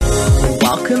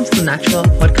Welcome to the Natural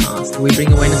Health Podcast, where we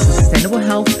bring awareness to sustainable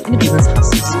health in the business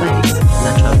hustle space. The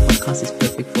Natural Health Podcast is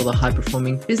perfect for the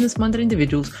high-performing, business-minded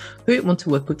individuals who want to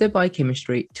work with their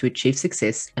biochemistry to achieve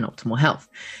success and optimal health.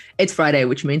 It's Friday,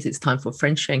 which means it's time for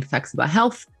friends sharing facts about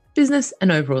health, business,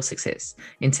 and overall success.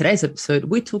 In today's episode,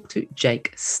 we talk to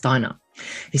Jake Steiner.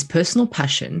 His personal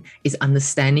passion is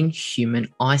understanding human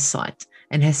eyesight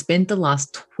and has spent the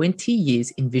last 20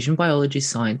 years in vision biology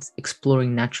science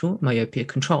exploring natural myopia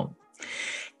control.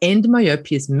 End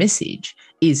Myopia's message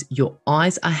is your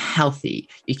eyes are healthy.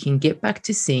 You can get back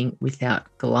to seeing without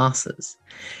glasses.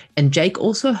 And Jake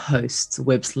also hosts the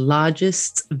web's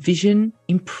largest vision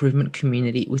improvement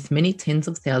community with many tens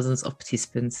of thousands of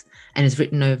participants and has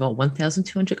written over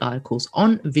 1,200 articles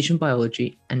on vision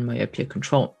biology and myopia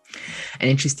control. An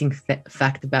interesting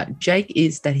fact about Jake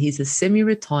is that he's a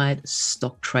semi-retired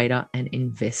stock trader and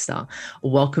investor.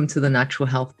 Welcome to the Natural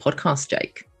Health Podcast,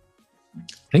 Jake.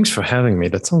 Thanks for having me.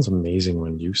 That sounds amazing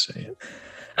when you say it.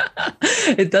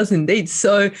 It does indeed.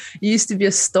 So you used to be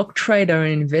a stock trader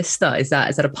and investor. Is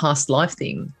that a past life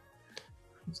thing?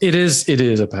 It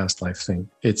is a past life thing.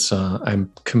 It's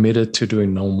I'm committed to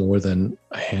doing no more than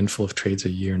a handful of trades a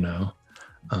year now.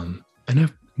 And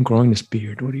I'm growing this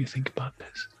beard. What do you think about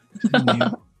this?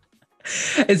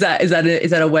 Is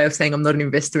that a way of saying I'm not an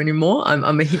investor anymore?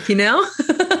 I'm a hippie now?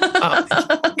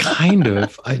 Kind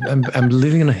of. I'm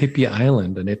living on a hippie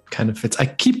island, and it kind of fits. I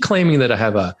keep claiming that I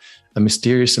have a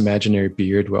mysterious imaginary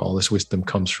beard where all this wisdom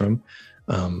comes from,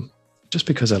 just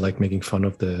because I like making fun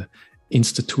of the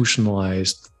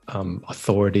institutionalized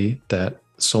authority that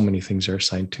so many things are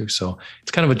assigned to. So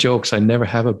it's kind of a joke. So I never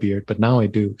have a beard, but now I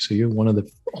do. So you're one of the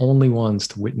only ones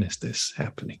to witness this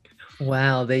happening.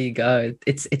 Wow, there you go.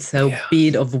 It's a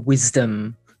beard of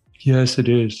wisdom. Yes, it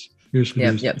is.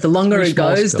 Yeah. The longer it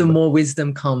goes, the more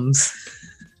wisdom comes.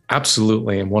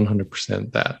 Absolutely, and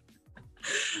 100% that.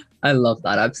 I love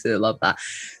that. Absolutely love that.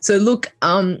 So look,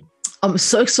 I'm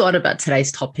so excited about today's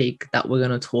topic that we're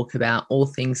going to talk about, all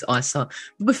things eyesight.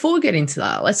 But before we get into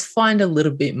that, let's find a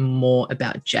little bit more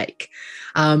about Jake.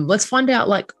 Let's find out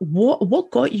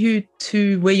what got you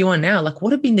to where you are now.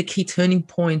 What have been the key turning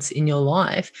points in your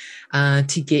life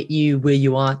to get you where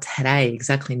you are today,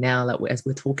 exactly now as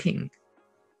we're talking?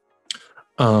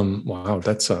 Wow,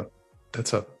 that's a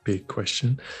big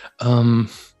question.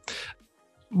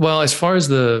 Well, as far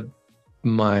as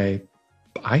my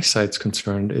eyesight's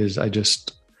concerned, is in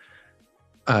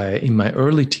my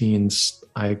early teens,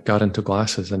 I got into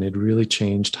glasses, and it really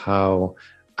changed how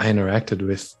I interacted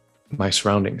with my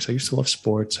surroundings. I used to love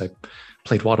sports. I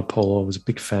played water polo. I was a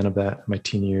big fan of that in my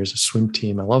teen years, a swim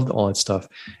team. I loved all that stuff.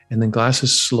 And then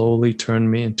glasses slowly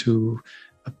turned me into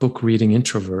a book reading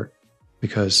introvert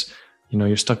because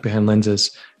you're stuck behind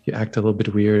lenses. You act a little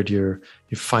bit weird. Your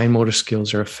fine motor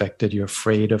skills are affected. You're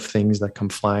afraid of things that come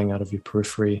flying out of your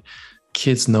periphery.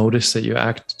 Kids notice that you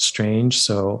act strange,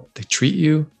 so they treat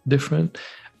you different.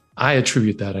 I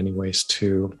attribute that anyways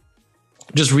to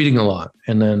just reading a lot.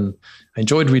 And then I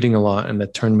enjoyed reading a lot, and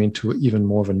that turned me into even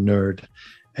more of a nerd.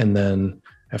 And then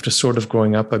after sort of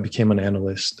growing up, I became an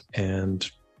analyst and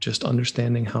just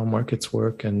understanding how markets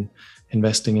work and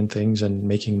investing in things and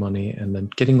making money, and then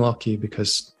getting lucky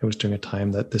because it was during a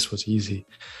time that this was easy,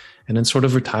 and then sort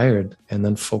of retired and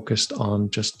then focused on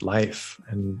just life.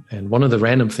 And one of the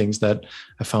random things that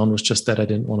I found was just that I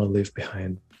didn't want to live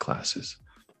behind glasses.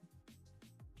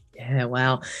 Yeah,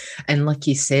 wow. And like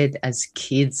you said, as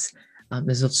kids,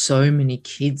 there's so many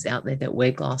kids out there that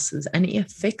wear glasses, and it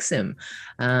affects them.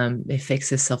 It affects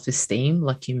their self-esteem,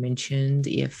 like you mentioned.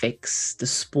 It affects the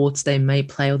sports they may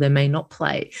play or they may not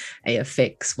play. It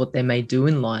affects what they may do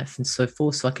in life and so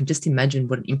forth. So I can just imagine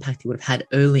what an impact it would have had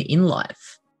early in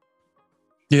life.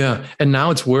 Yeah. And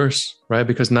now it's worse, right?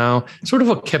 Because now sort of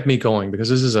what kept me going, because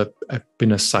this is I've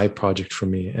been a side project for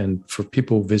me, and for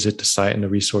people who visit the site and the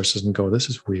resources and go, this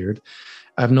is weird.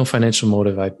 I have no financial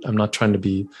motive. I'm not trying to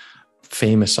be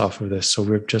famous off of this, so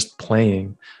we're just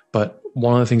playing. But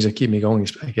one of the things that keep me going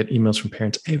is I get emails from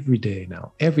parents every day.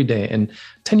 And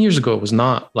 10 years ago it was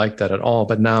not like that at all,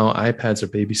 but now iPads are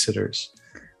babysitters.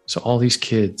 So all these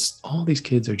kids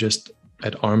are just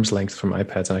at arm's length from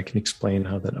iPads, and I can explain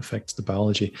how that affects the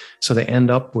biology. So they end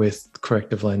up with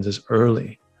corrective lenses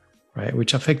early, right,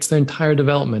 which affects their entire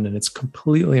development, and it's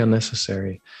completely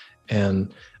unnecessary.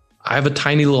 And I have a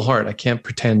tiny little heart. I can't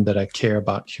pretend that I care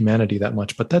about humanity that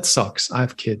much, but that sucks. I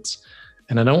have kids,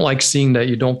 and I don't like seeing that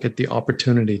you don't get the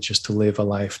opportunity just to live a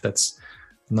life that's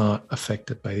not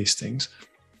affected by these things.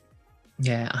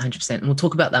 Yeah, 100%. And we'll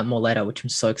talk about that more later, which I'm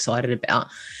so excited about.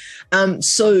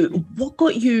 So what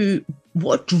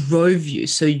drove you?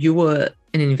 So you were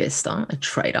an investor, a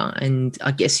trader, and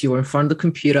I guess you were in front of the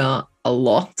computer a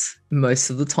lot most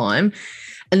of the time.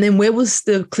 And then where was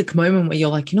the click moment where you're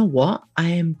like, you know what, I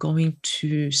am going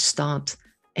to start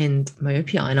end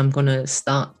myopia and I'm going to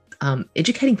start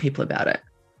educating people about it?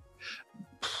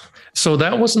 So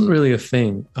that wasn't really a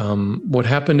thing. What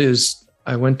happened is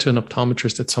I went to an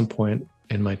optometrist at some point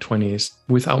in my 20s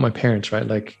without my parents, right?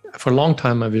 Like for a long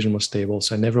time, my vision was stable.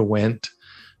 So I never went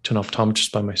to an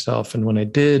optometrist by myself. And when I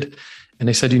did, and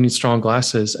they said, you need strong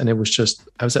glasses. And it was just,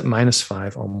 I was at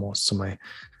 -5 almost. So my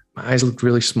eyes looked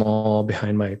really small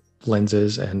behind my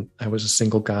lenses. And I was a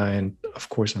single guy. And of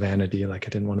course, vanity, like I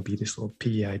didn't want to be this little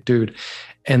piggy-eyed dude.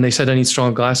 And they said, I need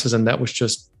strong glasses. And that was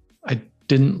just, I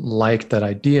didn't like that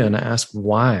idea. And I asked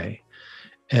why.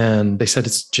 And they said,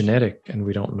 it's genetic and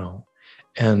we don't know.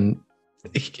 And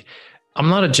I'm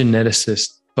not a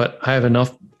geneticist, but I have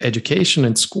enough education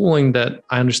and schooling that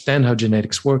I understand how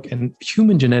genetics work. And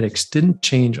human genetics didn't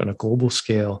change on a global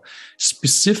scale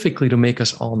specifically to make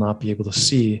us all not be able to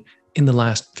see in the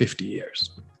last 50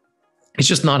 years. It's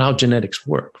just not how genetics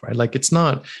work, right? Like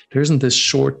there isn't this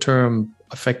short term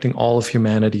affecting all of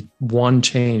humanity, one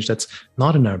change that's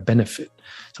not in our benefit.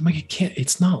 So I'm like,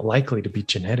 it's not likely to be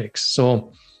genetics.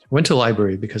 So I went to the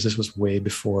library because this was way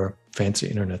before fancy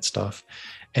internet stuff.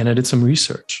 And I did some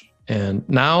research. And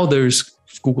now there's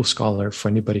Google Scholar for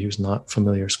anybody who's not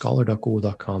familiar,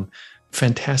 scholar.google.com,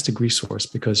 fantastic resource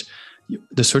because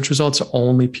the search results are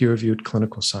only peer-reviewed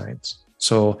clinical science.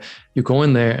 So you go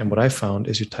in there and what I found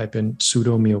is you type in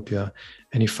pseudomyopia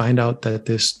and you find out that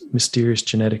this mysterious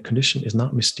genetic condition is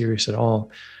not mysterious at all.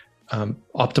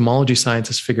 Ophthalmology science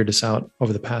has figured this out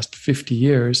over the past 50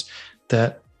 years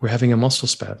that we're having a muscle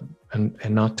spasm and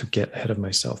not to get ahead of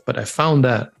myself. But I found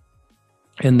that.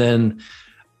 And then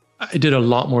I did a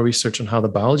lot more research on how the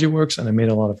biology works and I made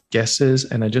a lot of guesses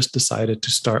and I just decided to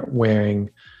start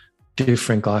wearing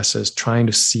different glasses, trying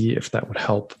to see if that would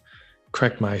help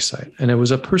correct my eyesight. And it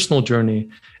was a personal journey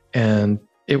and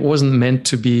it wasn't meant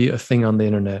to be a thing on the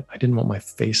internet. I didn't want my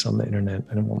face on the internet.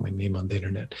 I didn't want my name on the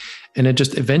internet. And it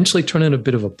just eventually turned into a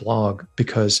bit of a blog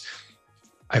because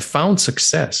I found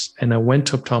success and I went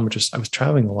to optometrists. I was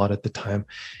traveling a lot at the time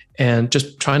and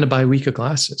just trying to buy weaker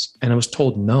glasses. And I was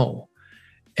told no.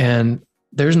 And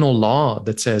there's no law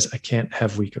that says I can't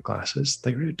have weaker glasses.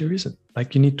 There isn't.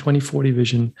 Like you need 20/40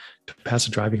 vision to pass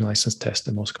a driving license test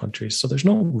in most countries. So there's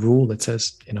no rule that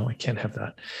says, I can't have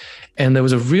that. And there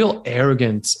was a real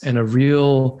arrogance and a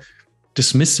real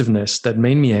dismissiveness that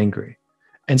made me angry.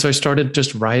 And so I started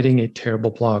just writing a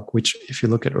terrible blog, which if you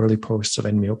look at early posts of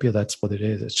myopia, that's what it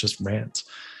is. It's just rants.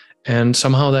 And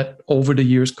somehow that over the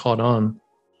years caught on.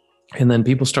 And then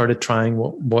people started trying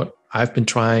what I've been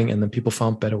trying, and then people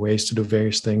found better ways to do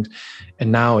various things. And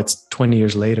now it's 20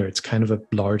 years later, it's kind of a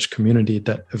large community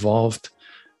that evolved,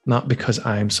 not because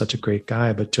I'm such a great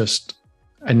guy, but just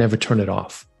I never turn it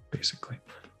off, basically.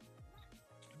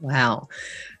 Wow.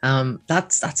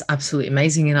 That's absolutely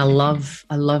amazing. And I love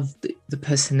the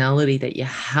personality that you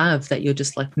have, that you're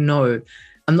just like, no,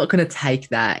 I'm not going to take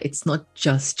that. It's not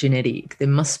just genetic. There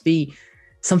must be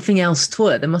something else to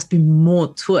it. There must be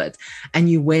more to it. And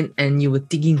you went and you were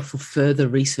digging for further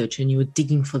research and you were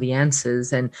digging for the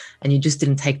answers and you just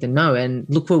didn't take the no. And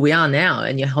look where we are now.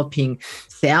 And you're helping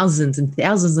thousands and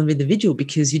thousands of individuals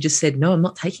because you just said, no, I'm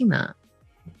not taking that.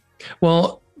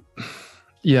 Well,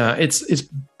 yeah, it's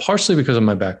partially because of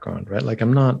my background, right? Like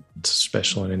I'm not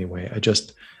special in any way. I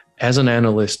just, as an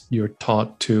analyst, you're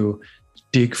taught to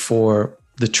dig for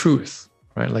the truth,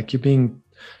 right? Like you're being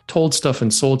told stuff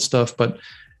and sold stuff, but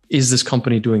is this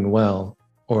company doing well?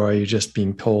 Or are you just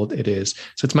being told it is?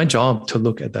 So it's my job to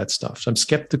look at that stuff. So I'm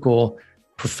skeptical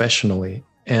professionally,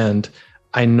 and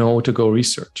I know to go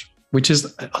research, which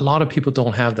is a lot of people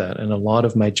don't have that. And a lot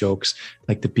of my jokes,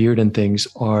 like the beard and things,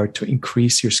 are to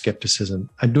increase your skepticism.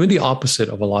 I'm doing the opposite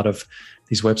of a lot of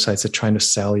these websites that are trying to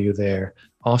sell you their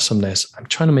awesomeness. I'm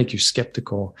trying to make you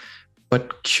skeptical,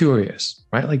 but curious,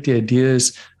 right? Like the idea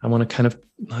is I want to kind of,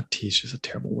 not teach is a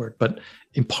terrible word, but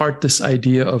impart this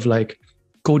idea of like,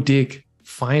 go dig,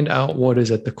 find out what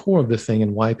is at the core of the thing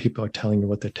and why people are telling you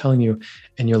what they're telling you.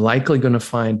 And you're likely going to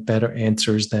find better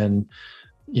answers than,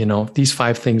 these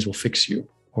 5 things will fix you,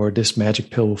 or this magic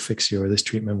pill will fix you, or this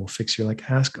treatment will fix you. Like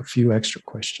ask a few extra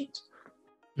questions.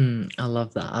 I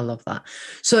love that.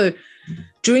 So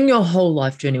during your whole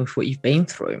life journey with what you've been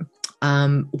through,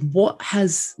 what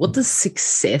does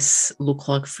success look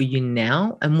like for you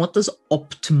now? And what does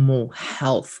optimal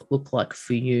health look like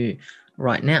for you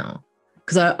right now?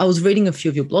 Because I was reading a few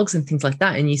of your blogs and things like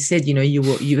that. And you said,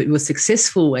 you were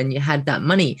successful and you had that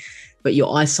money, but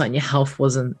your eyesight and your health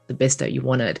wasn't the best that you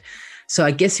wanted. So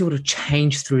I guess it would have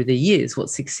changed through the years what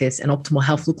success and optimal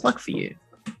health look like for you.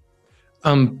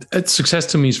 Success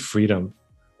to me is freedom.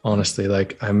 Honestly,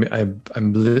 like I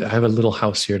have a little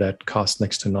house here that costs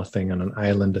next to nothing on an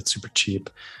island that's super cheap.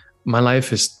 My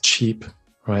life is cheap,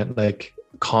 right? Like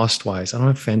cost wise, I don't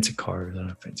have fancy cars, I don't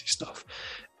have fancy stuff.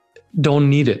 Don't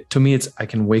need it. To me, it's I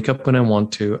can wake up when I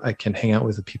want to. I can hang out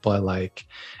with the people I like,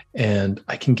 and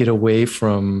I can get away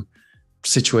from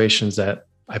situations that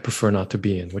I prefer not to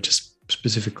be in, which is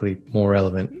specifically more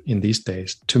relevant in these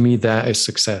days. To me, that is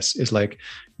success. Is like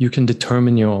you can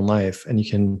determine your own life and you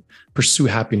can pursue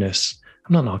happiness.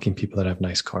 I'm not knocking people that have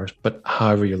nice cars, but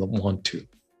however you want to.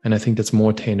 And I think that's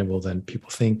more attainable than people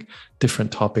think.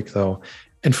 Different topic though.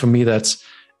 And for me, that's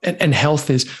and health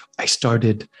is. I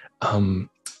started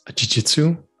a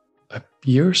jiu-jitsu a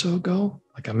year or so ago.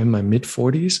 Like I'm in my mid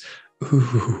 40s.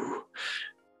 Ooh.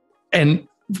 And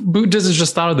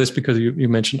just thought of this because you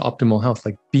mentioned optimal health,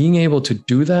 like being able to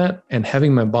do that and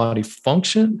having my body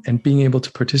function and being able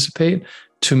to participate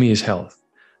to me is health,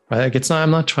 right? Like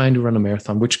I'm not trying to run a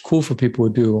marathon, which cool for people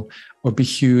who do or be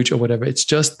huge or whatever. It's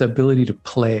just the ability to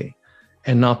play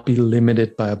and not be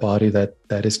limited by a body that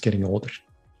is getting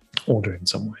older in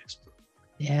some ways.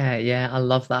 Yeah, I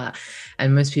love that.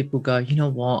 And most people go, you know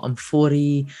what, I'm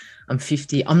 40, I'm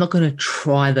 50. I'm not going to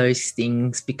try those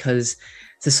things because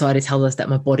society tells us that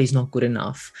my body's not good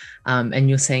enough. And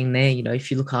you're saying there,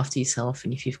 if you look after yourself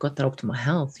and if you've got that optimal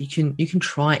health, you can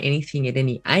try anything at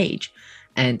any age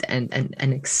and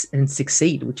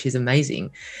succeed, which is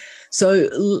amazing. So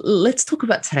let's talk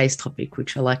about today's topic,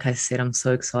 which, like I said, I'm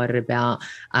so excited about.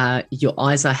 Your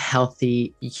eyes are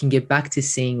healthy. You can get back to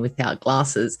seeing without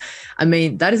glasses. I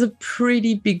mean, that is a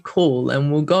pretty big call, and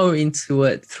we'll go into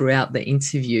it throughout the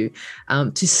interview.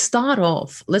 To start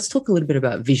off, let's talk a little bit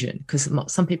about vision, because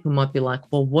some people might be like,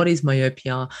 well, what is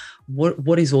myopia?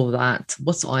 What is all that?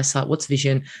 What's eyesight? What's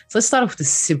vision? So let's start off with a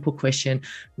simple question.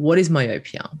 What is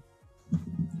myopia?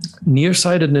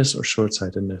 Nearsightedness or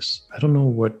short-sightedness. I don't know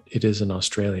what it is in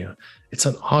Australia. It's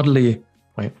an oddly,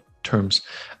 right, terms.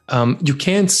 You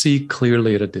can't see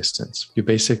clearly at a distance. You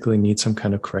basically need some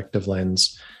kind of corrective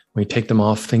lens. When you take them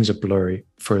off, things are blurry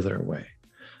further away.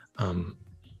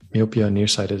 Myopia,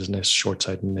 nearsightedness,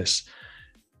 short-sightedness,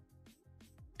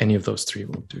 any of those three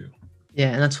will do.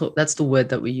 Yeah, and that's the word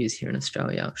that we use here in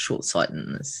Australia,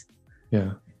 short-sightedness.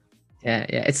 Yeah. Yeah.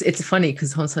 It's funny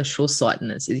because once I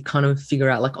short-sightedness, you kind of figure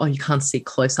out like, oh, you can't see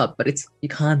close up, but you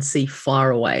can't see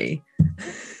far away.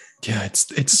 Yeah,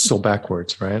 it's so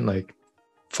backwards, right? Like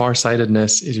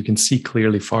far-sightedness is you can see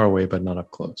clearly far away, but not up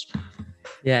close.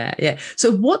 Yeah.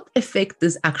 So what effect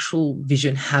does actual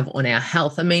vision have on our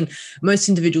health? I mean, most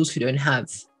individuals who don't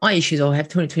have eye issues or have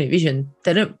 20/20 vision,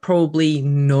 they don't probably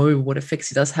know what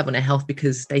effects it does have on our health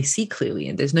because they see clearly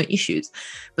and there's no issues.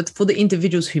 But for the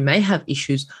individuals who may have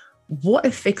issues, what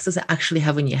effects does it actually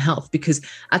have on your health? Because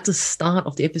at the start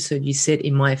of the episode, you said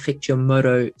it might affect your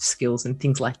motor skills and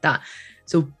things like that.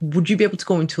 So would you be able to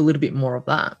go into a little bit more of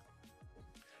that?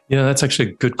 Yeah, that's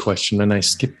actually a good question. And I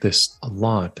skip this a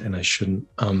lot and I shouldn't,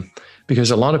 because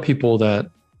a lot of people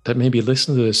that maybe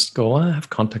listen to this go, I have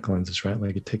contact lenses, right?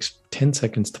 Like it takes 10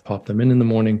 seconds to pop them in the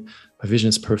morning. My vision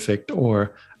is perfect,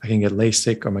 or I can get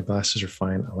LASIK, or my glasses are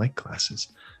fine. I like glasses.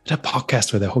 I did a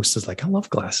podcast where the host is like, I love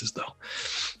glasses though.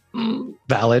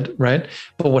 Valid, right?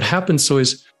 But what happens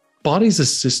is body's a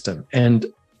system. And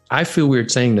I feel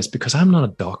weird saying this because I'm not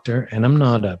a doctor and I'm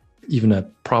not even a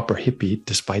proper hippie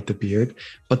despite the beard,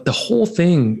 but the whole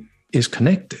thing is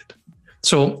connected.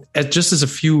 So just as a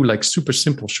few like super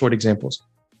simple short examples,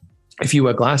 if you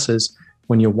wear glasses,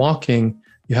 when you're walking,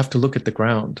 you have to look at the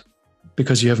ground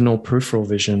because you have no peripheral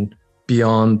vision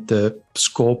beyond the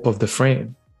scope of the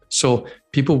frame. So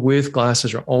people with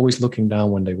glasses are always looking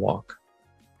down when they walk.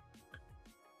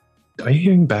 Are you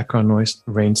hearing background noise?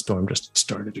 The rainstorm just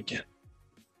started again.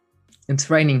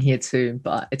 It's raining here too,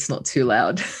 but it's not too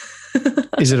loud.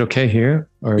 Is it okay here?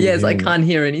 Or yes, I can't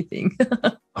hear anything.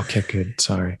 Okay, good.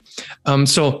 Sorry.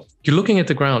 So you're looking at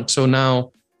the ground. So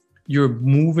now you're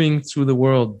moving through the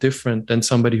world different than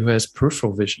somebody who has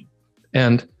peripheral vision.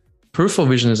 And peripheral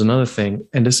vision is another thing.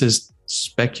 And this is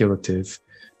speculative,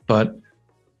 but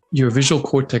your visual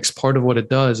cortex, part of what it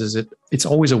does is it's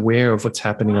always aware of what's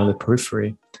happening on the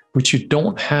periphery, which you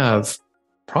don't have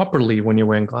properly when you're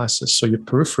wearing glasses. So your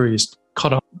periphery is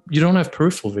cut off. You don't have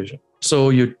peripheral vision. So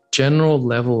your general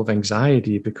level of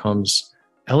anxiety becomes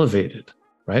elevated,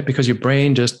 right? Because your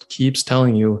brain just keeps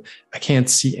telling you, I can't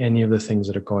see any of the things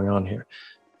that are going on here.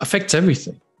 Affects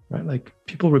everything, right? Like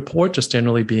people report just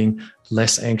generally being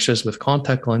less anxious with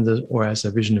contact lenses, or as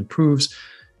their vision improves,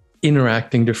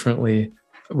 interacting differently,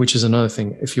 which is another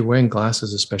thing. If you're wearing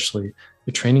glasses, especially,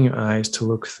 you're training your eyes to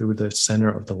look through the center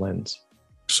of the lens.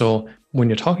 So when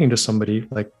you're talking to somebody,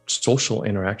 like social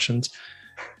interactions,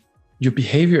 your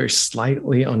behavior is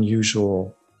slightly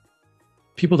unusual.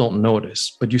 People don't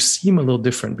notice, but you seem a little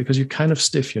different because you're kind of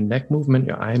stiff. Your neck movement,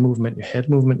 your eye movement, your head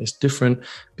movement is different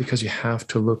because you have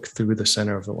to look through the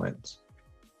center of the lens.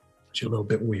 Which is a little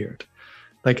bit weird.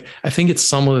 Like, I think it's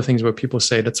some of the things where people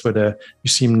say that's where you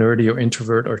seem nerdy or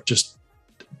introvert or just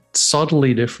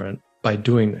subtly different by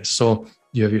doing this. So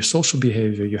you have your social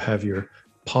behavior, you have your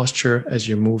posture as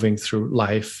you're moving through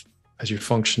life, as you're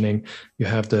functioning, you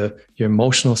have your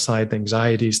emotional side, the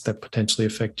anxieties that potentially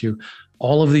affect you.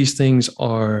 All of these things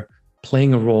are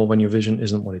playing a role when your vision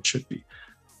isn't what it should be.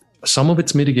 Some of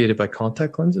it's mitigated by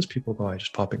contact lenses. People go, I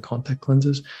just pop in contact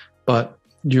lenses. But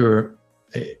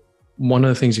one of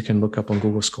the things you can look up on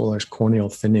Google Scholar is corneal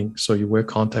thinning. So you wear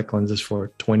contact lenses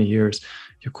for 20 years,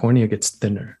 your cornea gets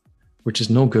thinner, which is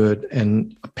no good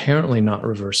and apparently not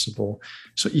reversible.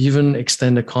 So even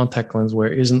extended contact lens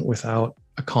wear isn't without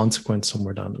a consequence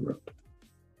somewhere down the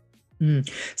road.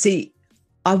 See,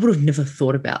 I would have never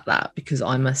thought about that because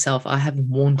I haven't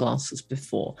worn glasses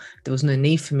before. There was no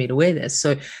need for me to wear this.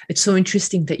 So it's so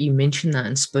interesting that you mentioned that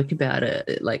and spoke about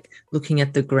it, like looking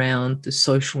at the ground, the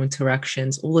social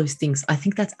interactions, all those things. I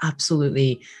think that's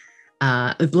absolutely,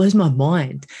 it blows my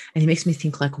mind. And it makes me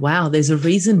think like, wow, there's a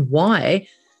reason why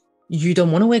you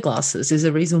don't want to wear glasses. There's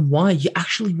a reason why you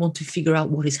actually want to figure out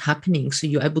what is happening so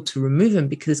you're able to remove them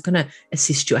because it's going to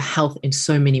assist your health in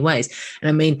so many ways. And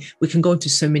I mean, we can go into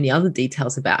so many other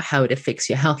details about how it affects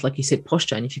your health. Like you said,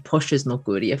 posture. And if your posture is not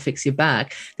good, it affects your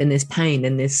back. Then there's pain,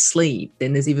 then there's sleep,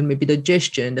 then there's even maybe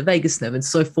digestion, the vagus nerve and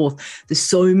so forth. There's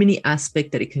so many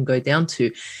aspects that it can go down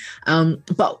to.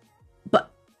 But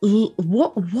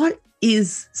what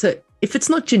is, so if it's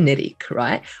not genetic,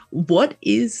 right, what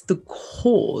is the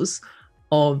cause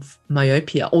of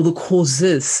myopia or the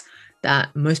causes that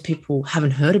most people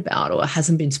haven't heard about or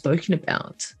hasn't been spoken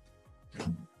about?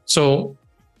 So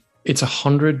it's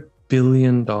 $100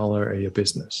 billion a year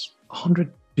business,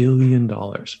 $100 billion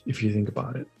if you think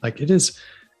about it. Like, it is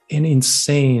an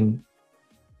insane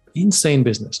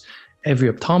business.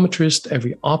 Every optometrist,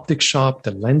 every optic shop,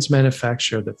 the lens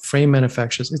manufacturer, the frame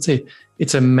manufacturers,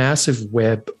 it's a massive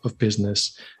web of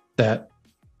business that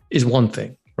is one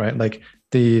thing, right? Like,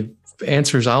 the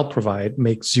answers I'll provide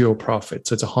make zero profit.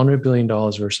 So it's $100 billion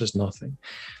versus nothing.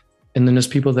 And then there's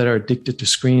people that are addicted to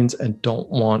screens and don't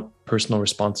want personal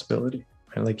responsibility,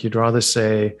 right? Like, you'd rather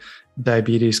say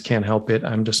diabetes, can't help it,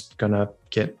 I'm just gonna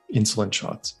get insulin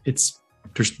shots.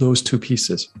 There's those two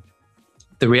pieces.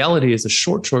 The reality is the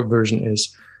short version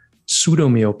is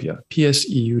pseudomyopia,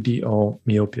 Pseudo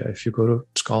myopia. If you go to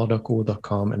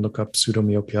scholar.google.com and look up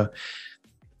pseudomyopia,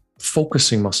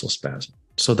 focusing muscle spasm.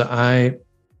 So the eye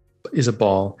is a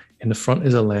ball, in the front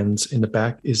is a lens, in the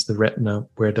back is the retina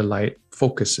where the light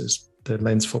focuses. The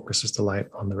lens focuses the light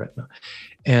on the retina.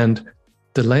 And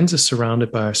the lens is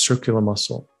surrounded by a circular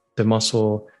muscle. The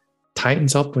muscle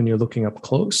tightens up when you're looking up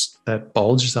close, that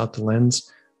bulges out the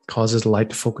lens, causes the light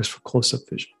to focus for close-up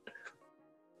vision.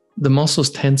 The muscles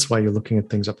tense while you're looking at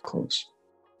things up close.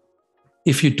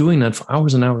 If you're doing that for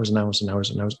hours and hours and hours and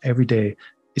hours and hours every day,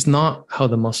 it's not how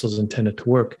the muscle is intended to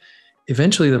work.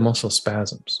 Eventually, the muscle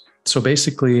spasms. So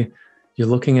basically, you're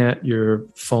looking at your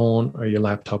phone or your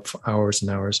laptop for hours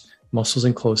and hours, muscles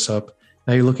in close-up.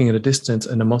 Now you're looking at a distance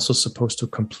and the muscle's supposed to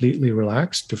completely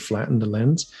relax to flatten the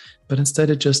lens, but instead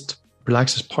it just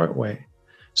relaxes part way.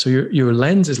 So your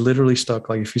lens is literally stuck.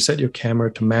 Like, if you set your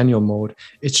camera to manual mode,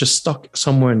 it's just stuck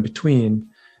somewhere in between,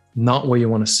 not where you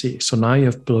want to see. So now you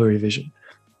have blurry vision.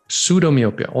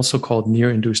 Pseudomyopia, also called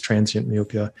near-induced transient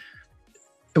myopia,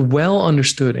 well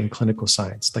understood in clinical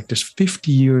science. Like, there's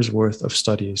 50 years worth of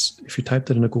studies. If you type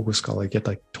that in a Google Scholar, you get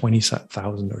like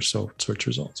 20,000 or so search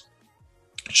results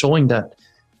showing that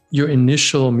your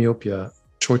initial myopia,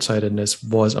 short-sightedness,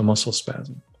 was a muscle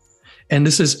spasm. And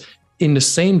this is in the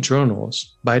same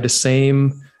journals by the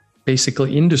same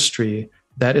basically industry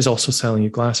that is also selling you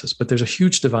glasses. But there's a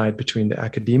huge divide between the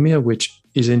academia, which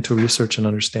is into research and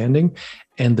understanding,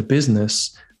 and the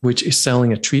business, which is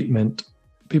selling a treatment.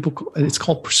 It's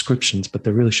called prescriptions, but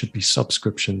there really should be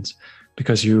subscriptions,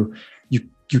 because you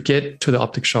get to the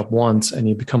optic shop once and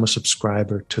you become a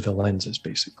subscriber to the lenses,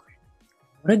 basically.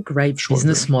 What a great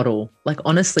business model. Like,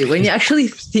 honestly, when you actually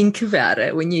think about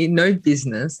it, when you know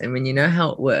business and when you know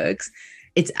how it works,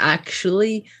 it's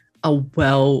actually a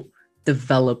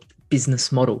well-developed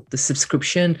business model. The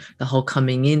subscription, the whole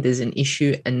coming in, there's an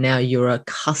issue, and now you're a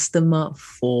customer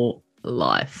for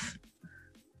life.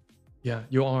 Yeah,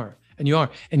 you are. And you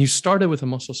are. And you started with a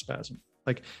muscle spasm.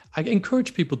 Like, I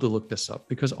encourage people to look this up,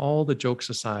 because all the jokes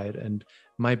aside and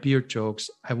my beard jokes,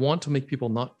 I want to make people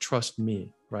not trust me.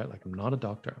 right? Like I'm not a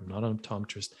doctor, I'm not an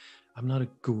optometrist, I'm not a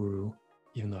guru,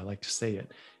 even though I like to say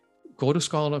it. Go to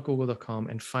scholar.google.com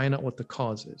and find out what the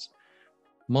cause is.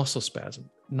 Muscle spasm,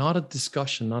 not a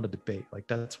discussion, not a debate. Like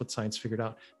that's what science figured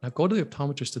out. Now go to the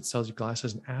optometrist that sells you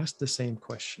glasses and ask the same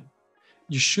question.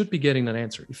 You should be getting that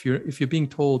answer. If you're being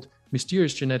told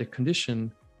mysterious genetic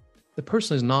condition, the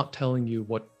person is not telling you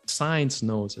what science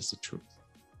knows as the truth,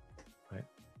 right?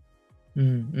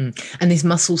 And these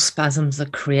muscle spasms are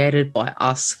created by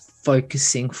us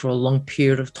focusing for a long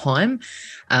period of time,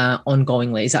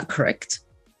 ongoingly. Is that correct?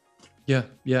 Yeah.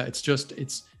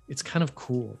 It's kind of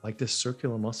cool. Like this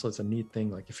circular muscle is a neat thing.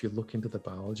 Like if you look into the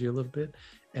biology a little bit,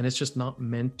 and it's just not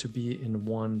meant to be in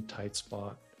one tight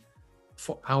spot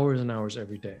for hours and hours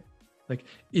every day. Like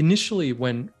initially,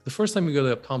 when the first time you go to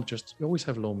the optometrist, you always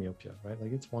have low myopia, right?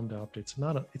 Like it's one diopter.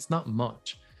 It's not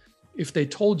much. If they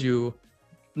told you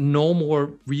no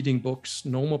more reading books,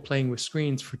 no more playing with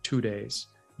screens for 2 days,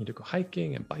 you need to go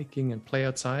hiking and biking and play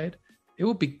outside, it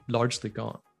would be largely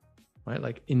gone, right?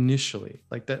 Like initially,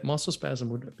 like that muscle spasm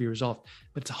would be resolved,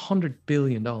 but it's $100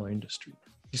 billion industry.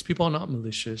 These people are not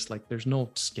malicious. Like there's no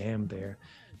scam there.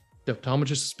 The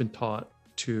optometrist has been taught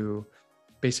to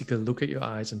basically look at your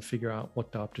eyes and figure out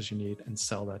what diopters you need and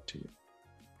sell that to you.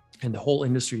 And the whole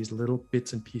industry is little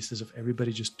bits and pieces of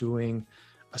everybody just doing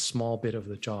a small bit of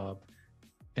the job,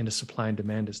 and the supply and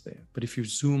demand is there. But if you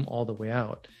zoom all the way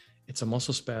out, it's a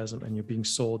muscle spasm and you're being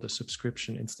sold a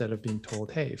subscription instead of being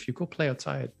told, hey, if you go play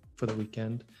outside for the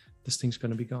weekend, this thing's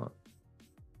going to be gone.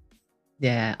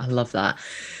 Yeah, I love that.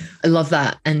 I love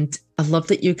that. And I love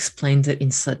that you explained it in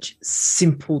such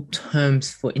simple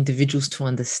terms for individuals to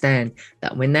understand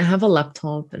that when they have a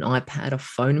laptop, an iPad, a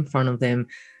phone in front of them,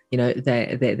 you know,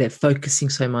 they're focusing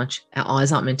so much. Our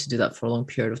eyes aren't meant to do that for a long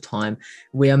period of time.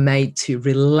 We are made to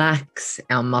relax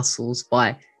our muscles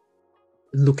by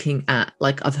looking at,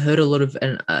 like I've heard a lot of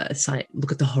say,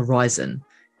 look at the horizon,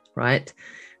 right?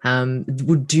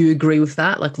 Do you agree with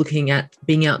that? Like looking at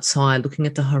being outside, looking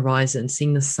at the horizon,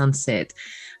 seeing the sunset.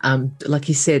 Like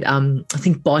you said, I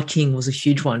think biking was a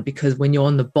huge one, because when you're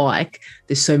on the bike,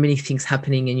 there's so many things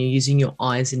happening and you're using your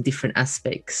eyes in different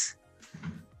aspects.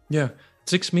 Yeah.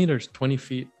 6 meters, 20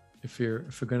 feet. If you're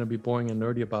going to be boring and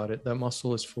nerdy about it, that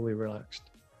muscle is fully relaxed.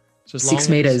 So as 6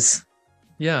 meters.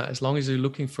 As long as you're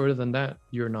looking further than that,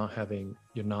 you're not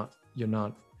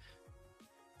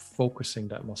focusing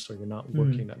that muscle. You're not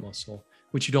working that muscle,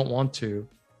 which you don't want to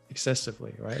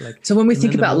excessively, right? Like, so when we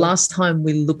think about last time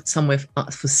we looked somewhere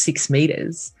for 6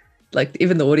 meters, like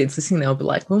even the audience listening, they'll be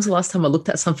like, when was the last time I looked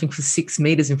at something for 6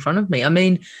 meters in front of me? I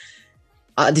mean,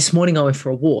 this morning I went for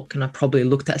a walk and I probably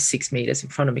looked at 6 meters in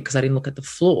front of me because I didn't look at the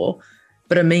floor.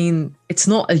 But I mean, it's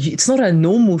not a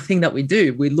normal thing that we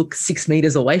do. We look 6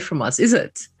 meters away from us, is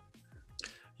it?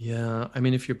 Yeah. I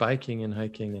mean, if you're biking and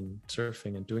hiking and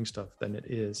surfing and doing stuff, then it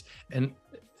is. And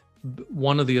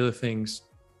one of the other things,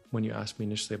 when you asked me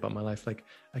initially about my life, like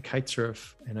I kite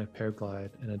surf and I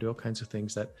paraglide and I do all kinds of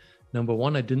things that, number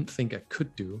one, I didn't think I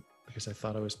could do because I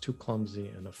thought I was too clumsy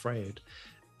and afraid.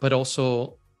 But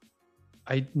also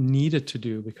I needed to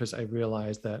do because I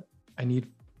realized that I need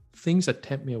things that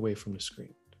tempt me away from the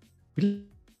screen. We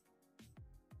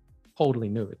totally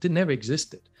new. It never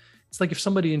existed. It's like if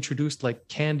somebody introduced like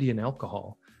candy and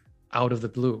alcohol out of the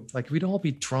blue, like we'd all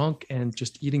be drunk and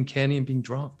just eating candy and being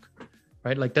drunk,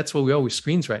 right? Like that's what we always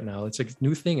screens right now. It's a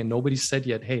new thing and nobody said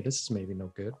yet, hey, this is maybe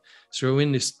no good. So we're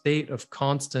in this state of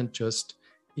constant, just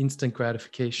instant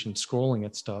gratification, scrolling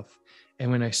at stuff.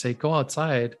 And when I say go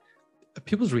outside,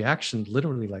 people's reaction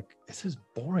literally like, this is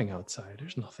boring outside.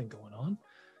 There's nothing going on,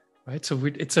 right? So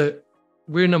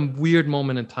we're in a weird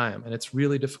moment in time, and it's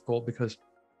really difficult because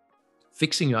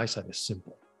fixing your eyesight is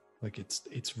simple. Like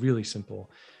it's really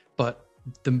simple, but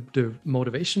the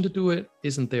motivation to do it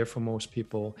isn't there for most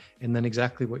people. And then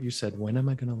exactly what you said, when am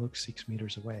I going to look 6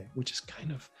 meters away? Which is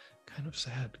kind of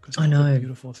sad because I know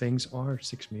beautiful things are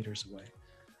 6 meters away.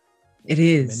 It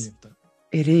is. Many of them.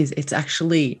 It is.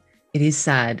 It is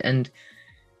sad. And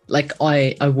like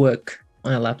I work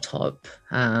on a laptop.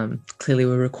 Clearly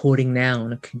we're recording now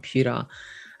on a computer.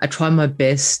 I try my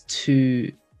best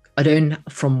to,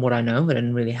 from what I know, I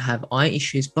don't really have eye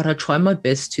issues, but I try my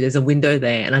best to, there's a window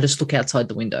there and I just look outside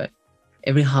the window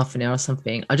every half an hour or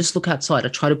something. I just look outside. I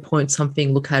try to point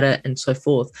something, look at it and so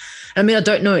forth. I mean, I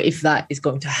don't know if that is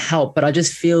going to help, but I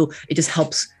just feel it just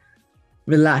helps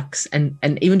relax, and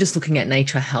even just looking at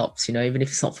nature helps, you know, even if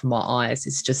it's not for my eyes,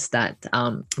 it's just that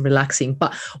relaxing.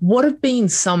 But what have been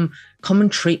some common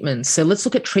treatments? So let's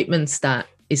look at treatments that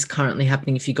is currently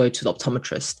happening if you go to the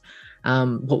optometrist.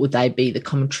 What would they be, the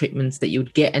common treatments that you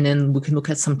would get? And then we can look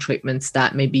at some treatments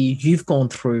that maybe you've gone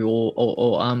through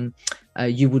or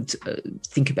you would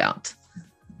think about?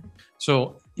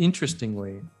 So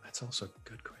interestingly, that's also a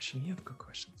good question. You have good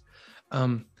questions.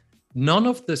 None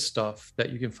of the stuff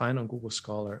that you can find on Google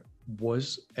Scholar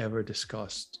was ever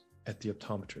discussed at the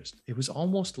optometrist. It was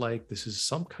almost like this is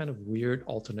some kind of weird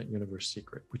alternate universe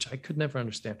secret, which I could never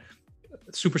understand.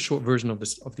 A super short version of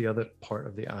this, of the other part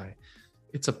of the eye.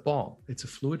 It's a ball. It's a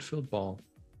fluid-filled ball.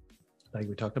 Like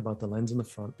we talked about the lens in the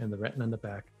front and the retina in the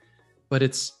back, but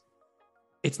it's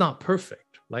not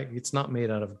perfect. Like it's not made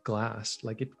out of glass.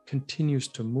 Like it continues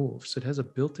to move. So it has a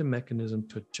built-in mechanism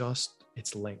to adjust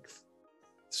its length.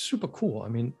 It's super cool. I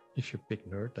mean, if you're a big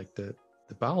nerd, like the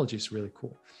biology is really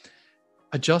cool.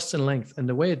 Adjusts in length. And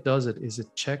the way it does it is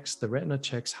the retina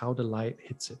checks how the light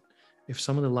hits it. If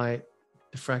some of the light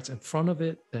diffracts in front of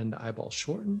it, then the eyeball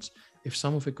shortens. If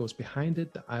some of it goes behind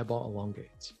it, the eyeball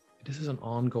elongates. This is an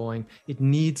ongoing, it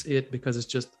needs it because it's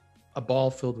just a ball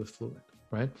filled with fluid,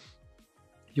 right?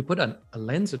 You put a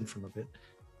lens in front of it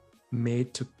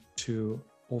made to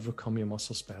overcome your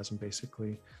muscle spasm,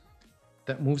 basically,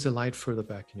 that moves the light further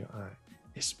back in your eye,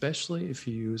 especially if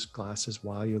you use glasses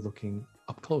while you're looking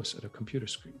up close at a computer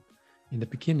screen. In the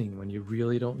beginning, when you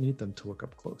really don't need them to look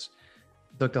up close,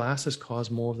 the glasses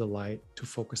cause more of the light to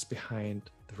focus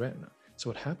behind the retina. So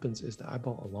what happens is the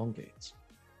eyeball elongates.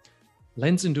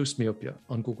 Lens-induced myopia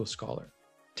on Google Scholar.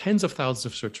 Tens of thousands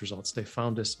of search results. They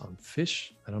found this on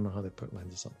fish. I don't know how they put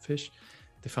lenses on fish.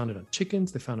 They found it on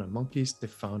chickens. They found it on monkeys. They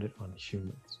found it on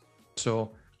humans.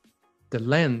 So the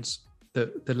lens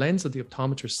that the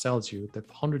optometrist sells you, the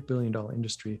 $100 billion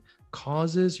industry,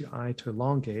 causes your eye to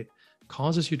elongate,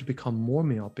 causes you to become more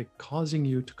myopic, causing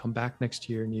you to come back next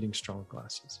year needing strong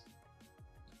glasses.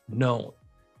 No,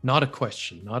 not a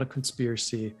question, not a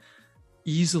conspiracy,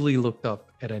 easily looked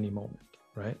up at any moment,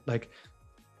 right? Like,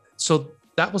 so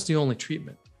that was the only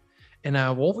treatment. And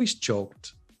I've always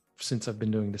joked, since I've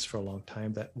been doing this for a long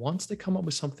time, that once they come up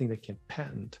with something they can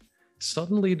patent,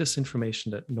 suddenly this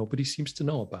information that nobody seems to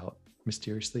know about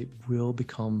mysteriously will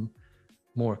become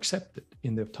more accepted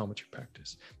in the optometry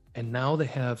practice. And now they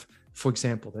have, for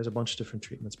example, there's a bunch of different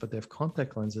treatments, but they have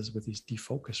contact lenses with these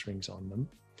defocus rings on them.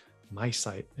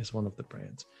 MySight is one of the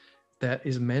brands that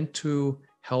is meant to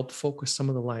help focus some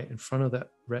of the light in front of that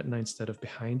retina instead of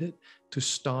behind it to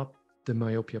stop the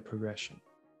myopia progression.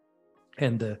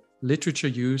 And the literature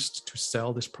used to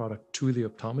sell this product to the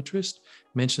optometrist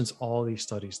mentions all these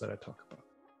studies that I talk about.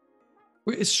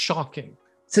 It's shocking.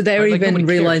 So they're even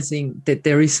realizing that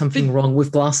there is something wrong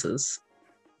with glasses.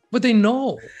 But they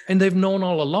know, and they've known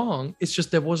all along. It's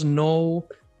just there was no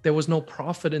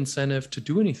profit incentive to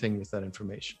do anything with that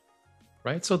information,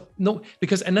 right? So no,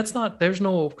 because, and that's not, there's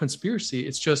no conspiracy.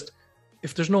 It's just,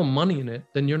 if there's no money in it,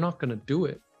 then you're not going to do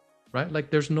it, right?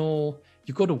 Like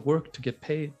you go to work to get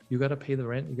paid. You got to pay the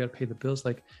rent. You got to pay the bills.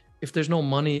 Like if there's no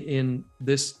money in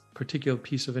this particular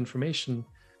piece of information,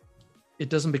 it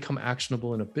doesn't become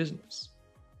actionable in a business.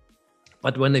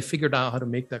 But when they figured out how to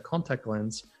make that contact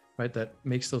lens, right, that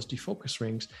makes those defocus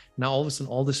rings, now all of a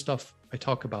sudden, all this stuff I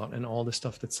talk about and all the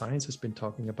stuff that science has been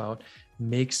talking about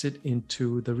makes it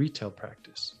into the retail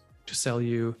practice to sell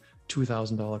you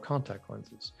 $2,000 contact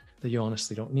lenses that you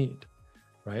honestly don't need,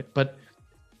 right? But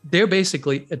they're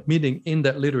basically admitting in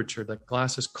that literature that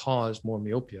glasses cause more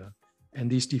myopia, and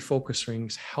these defocus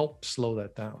rings help slow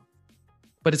that down.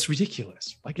 But it's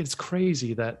ridiculous. Like, it's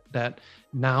crazy that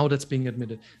now that's being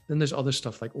admitted. Then there's other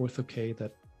stuff like Ortho-K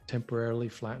that temporarily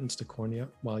flattens the cornea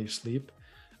while you sleep.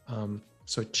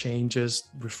 So it changes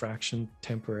refraction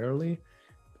temporarily.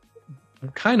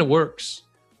 It kind of works,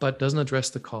 but doesn't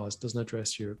address the cause, doesn't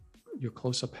address your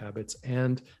close-up habits,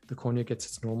 and the cornea gets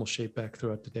its normal shape back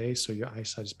throughout the day, so your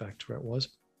eyesight is back to where it was.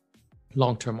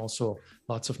 Long-term, also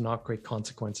lots of not great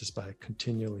consequences by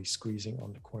continually squeezing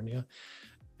on the cornea.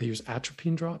 They use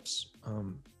atropine drops.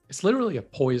 It's literally a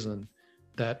poison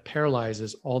that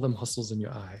paralyzes all the muscles in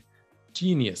your eye.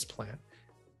 Genius plan.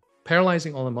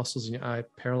 Paralyzing all the muscles in your eye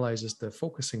paralyzes the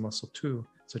focusing muscle too,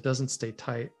 so it doesn't stay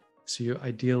tight. So you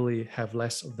ideally have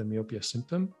less of the myopia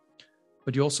symptom,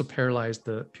 but you also paralyze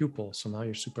the pupil. So now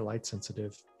you're super light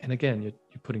sensitive. And again, you're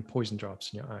putting poison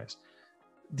drops in your eyes.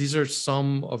 These are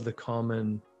some of the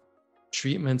common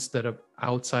treatments that are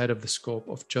outside of the scope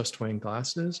of just wearing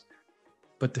glasses.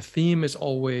 But the theme is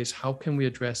always, how can we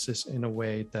address this in a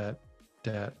way that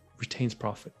retains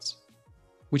profits?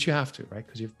 Which you have to, right?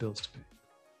 Because you have bills to pay.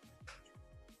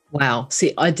 Wow.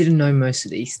 See, I didn't know most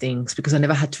of these things because I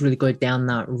never had to really go down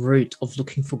that route of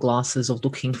looking for glasses, of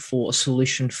looking for a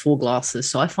solution for glasses.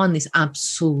 So I find this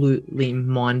absolutely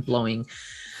mind-blowing.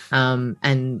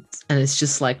 And it's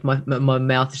just like my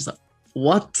mouth is just like,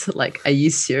 what? Like, are you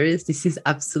serious? This is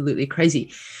absolutely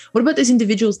crazy. What about those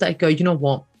individuals that go, you know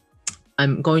what?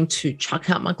 I'm going to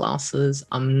chuck out my glasses.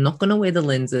 I'm not going to wear the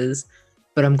lenses,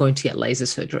 but I'm going to get laser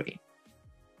surgery?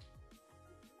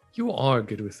 You are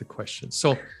good with the questions.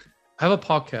 So I have a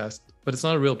podcast, but it's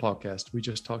not a real podcast. We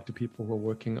just talk to people who are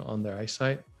working on their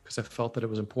eyesight because I felt that it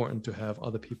was important to have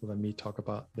other people than me talk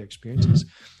about their experiences.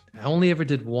 I only ever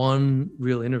did one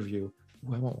real interview.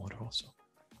 Oh, I want water also.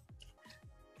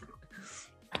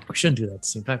 We shouldn't do that at the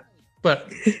same time.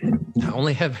 But I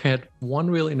only have had one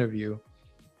real interview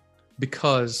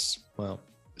because, well,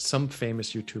 some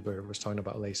famous YouTuber was talking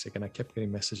about LASIK and I kept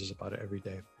getting messages about it every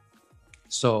day.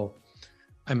 So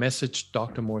I messaged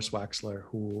Dr. Morris Waxler,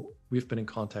 who we've been in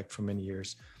contact for many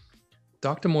years.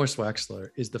 Dr. Morris Waxler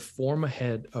is the former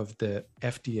head of the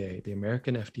FDA, the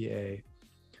American FDA,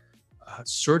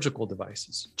 surgical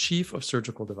devices, chief of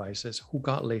surgical devices, who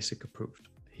got LASIK approved.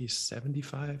 He's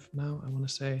 75 now, I want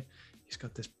to say. He's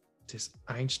got this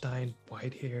Einstein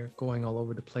white hair going all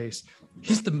over the place.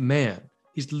 He's the man.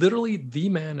 He's literally the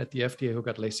man at the FDA who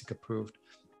got LASIK approved.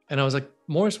 And I was like,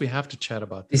 Morris, we have to chat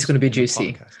about this. It's going to be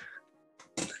juicy.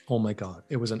 Oh my God.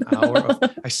 It was an hour of,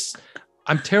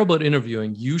 I'm terrible at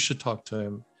interviewing. You should talk to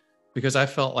him because I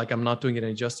felt like I'm not doing it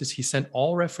any justice. He sent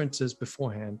all references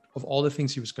beforehand of all the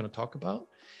things he was going to talk about.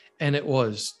 And it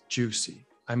was juicy.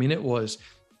 I mean, it was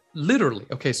literally,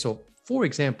 okay. So for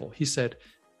example, he said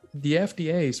the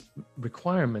FDA's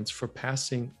requirements for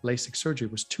passing LASIK surgery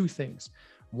was two things.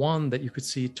 One, that you could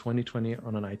see 20/20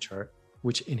 on an eye chart,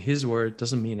 which in his word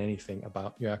doesn't mean anything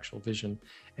about your actual vision.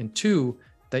 And two,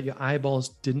 that your eyeballs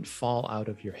didn't fall out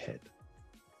of your head.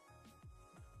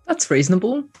 That's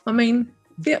reasonable. I mean,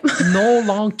 yeah. No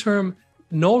long-term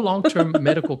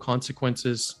medical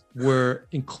consequences were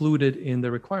included in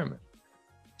the requirement.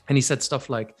 And he said stuff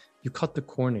like, you cut the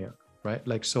cornea, right?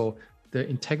 Like, so the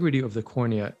integrity of the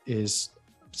cornea is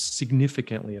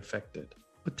significantly affected,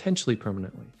 potentially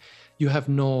permanently. You have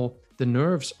the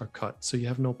nerves are cut, so you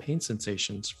have no pain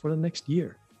sensations for the next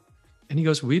year. And he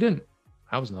goes, that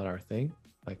was not our thing.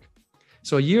 Like,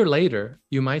 so a year later,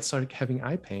 you might start having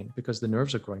eye pain because the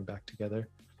nerves are growing back together.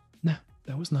 No,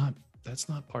 that's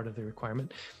not part of the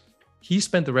requirement. He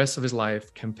spent the rest of his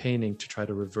life campaigning to try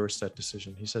to reverse that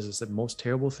decision. He says it's the most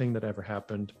terrible thing that ever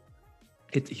happened.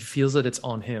 He feels that it's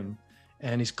on him.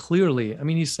 And he's clearly, I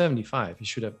mean, he's 75. He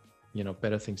should have,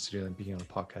 better things to do than being on a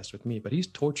podcast with me, but he's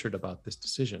tortured about this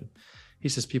decision. He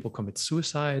says people commit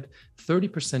suicide,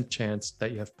 30% chance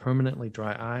that you have permanently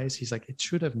dry eyes. He's like, it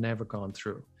should have never gone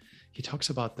through. He talks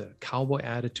about the cowboy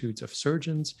attitudes of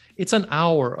surgeons. It's an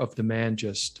hour of the man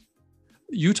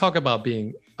you talk about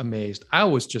being amazed. I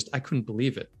couldn't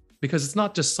believe it because it's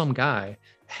not just some guy,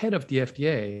 head of the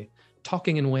FDA,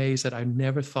 talking in ways that I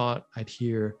never thought I'd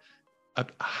hear a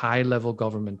high-level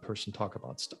government person talk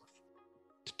about stuff.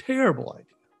 It's a terrible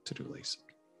idea to do LASIK.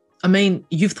 I mean,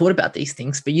 you've thought about these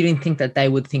things, but you didn't think that they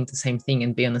would think the same thing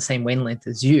and be on the same wavelength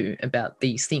as you about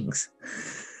these things.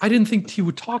 I didn't think he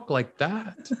would talk like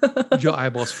that. Your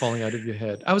eyeballs falling out of your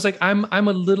head. I was like, I'm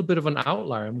a little bit of an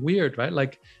outlier. I'm weird, right?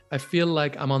 Like, I feel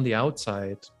like I'm on the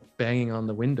outside banging on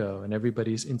the window and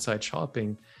everybody's inside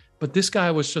shopping. But this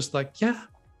guy was just like, yeah,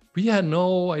 we had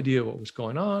no idea what was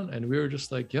going on. And we were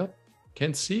just like, yep,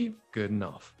 can't see, good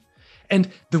enough. And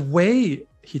the way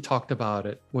he talked about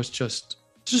it was just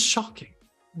shocking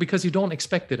because you don't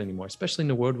expect it anymore, especially in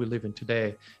the world we live in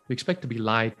today. We expect to be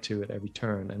lied to at every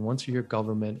turn. And once you hear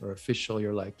government or official,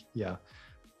 you're like, yeah,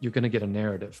 you're going to get a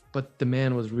narrative. But the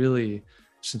man was really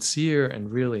sincere and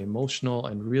really emotional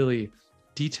and really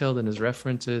detailed in his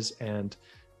references. And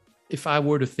if I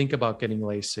were to think about getting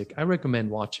LASIK, I recommend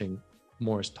watching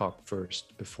Morris talk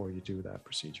first before you do that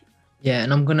procedure. Yeah,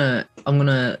 and I'm gonna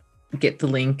get the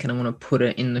link and I'm gonna put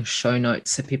it in the show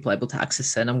notes so people are able to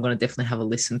access it. And I'm gonna definitely have a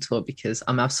listen to it because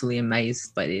I'm absolutely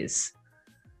amazed by this.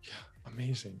 Yeah,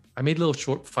 amazing. I made little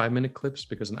short 5-minute clips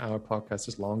because an hour podcast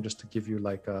is long, just to give you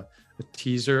like a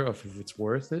teaser of if it's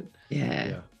worth it.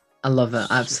 Yeah. I love it.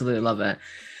 I absolutely love it.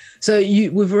 So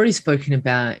we've already spoken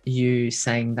about you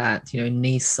saying that,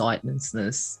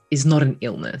 nearsightedness is not an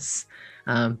illness,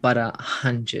 but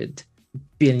 100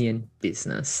 billion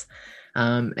business.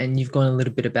 And you've gone a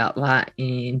little bit about that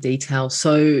in detail.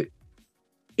 So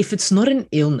if it's not an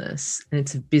illness and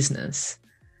it's a business,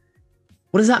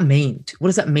 what does that mean? What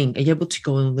does that mean? Are you able to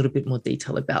go in a little bit more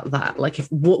detail about that? Like,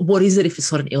 what is it if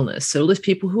it's not an illness? So there's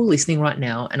people who are listening right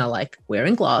now and are like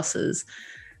wearing glasses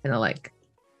and are like,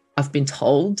 I've been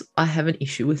told I have an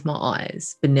issue with my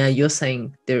eyes, but now you're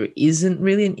saying there isn't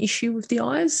really an issue with the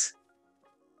eyes?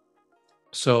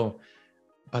 So,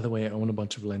 by the way, I own a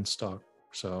bunch of lens stock.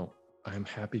 So I'm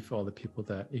happy for all the people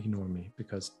that ignore me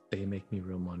because they make me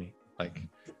real money. Like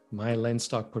my lens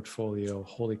stock portfolio,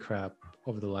 holy crap,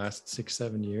 over the last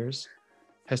 6-7 years,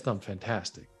 has done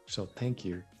fantastic. So thank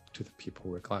you to the people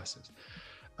who wear glasses.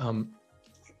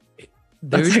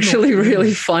 That's actually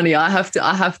really funny. I have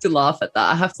to laugh at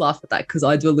that. I have to laugh at that because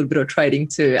I do a little bit of trading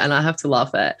too, and I have to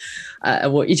laugh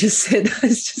at what you just said.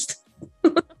 It's just.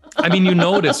 I mean, you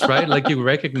notice, right? Like you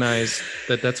recognize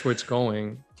that that's where it's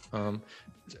going.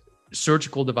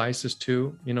 Surgical devices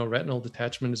too. You know, retinal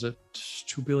detachment is a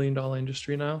 $2 billion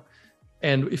industry now.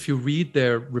 And if you read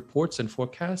their reports and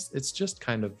forecasts, it's just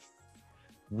kind of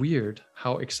weird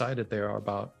how excited they are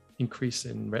about increase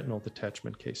in retinal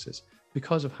detachment cases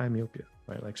because of high myopia,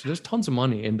 right? Like, so there's tons of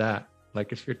money in that.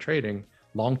 Like if you're trading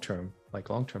long-term, like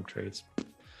long-term trades,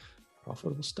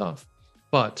 profitable stuff.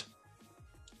 But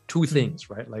two things,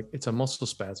 right? Like it's a muscle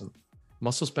spasm.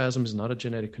 Muscle spasm is not a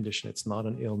genetic condition. It's not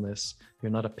an illness.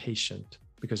 You're not a patient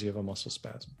because you have a muscle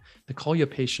spasm. They call you a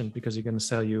patient because they're going to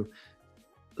sell you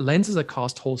lenses that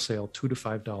cost wholesale $2 to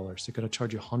 $5. They're going to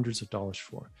charge you hundreds of dollars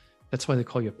for. That's why they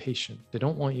call you a patient. They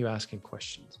don't want you asking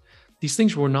questions. These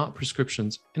things were not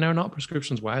prescriptions, and are not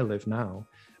prescriptions where I live now.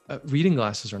 Reading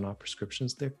glasses are not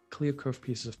prescriptions. They're clear curved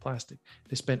pieces of plastic.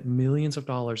 They spent millions of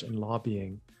dollars in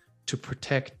lobbying to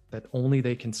protect that only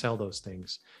they can sell those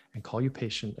things and call you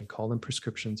patient and call them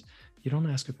prescriptions. You don't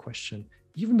ask a question,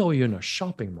 even though you're in a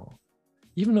shopping mall,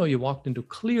 even though you walked into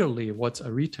clearly what's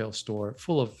a retail store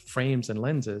full of frames and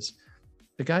lenses.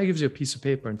 The guy gives you a piece of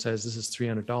paper and says, this is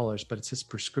 $300, but it says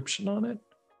prescription on it.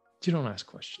 You don't ask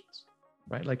questions,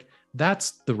 right? Like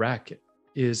that's the racket,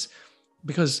 is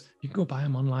because you can go buy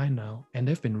them online now, and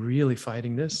they've been really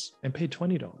fighting this and paid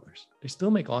 $20. They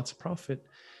still make lots of profit.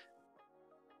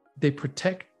 They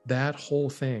protect that whole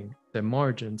thing, their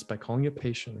margins, by calling you a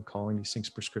patient and calling these things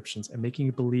prescriptions and making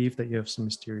you believe that you have some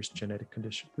mysterious genetic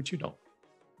condition, which you don't.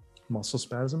 Muscle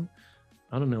spasm,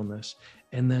 not an illness.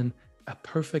 And then a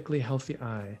perfectly healthy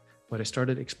eye, what I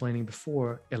started explaining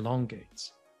before,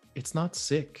 elongates. It's not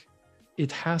sick.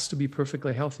 It has to be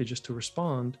perfectly healthy just to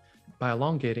respond by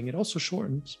elongating. It also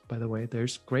shortens, by the way.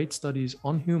 There's great studies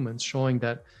on humans showing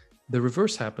that the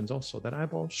reverse happens also, that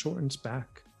eyeball shortens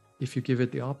back if you give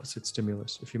it the opposite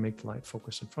stimulus, if you make the light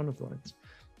focus in front of the lens.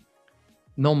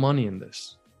 No money in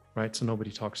this, right? So nobody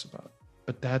talks about it.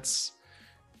 But that's,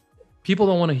 people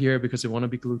don't want to hear it because they want to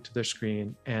be glued to their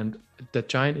screen. And the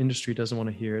giant industry doesn't want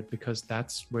to hear it because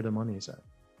that's where the money is at,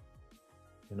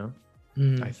 you know?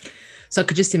 So I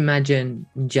could just imagine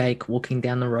Jake walking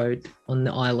down the road on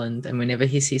the island, and whenever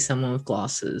he sees someone with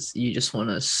glasses, you just want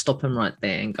to stop him right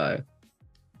there and go,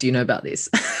 do you know about this?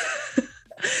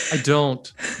 I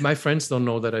don't. My friends don't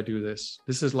know that I do this.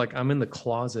 This is like, I'm in the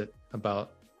closet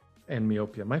about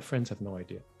myopia. My friends have no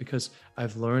idea because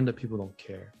I've learned that people don't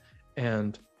care.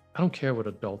 And I don't care what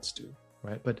adults do,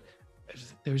 right? But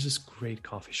there's this great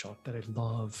coffee shop that I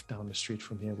love down the street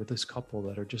from here with this couple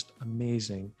that are just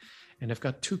amazing. And I've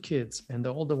got two kids, and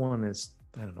the older one is,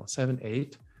 I don't know, 7,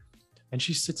 8. And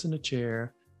she sits in a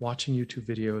chair watching YouTube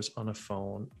videos on a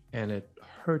phone, and it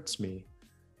hurts me.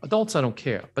 Adults, I don't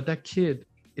care. But that kid,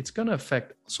 it's going to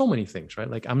affect so many things, right?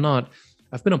 Like I've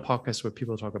been on podcasts where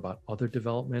people talk about other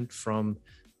development, from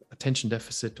attention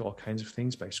deficit to all kinds of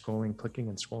things, by scrolling, clicking,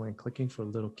 and scrolling and clicking for a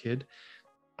little kid.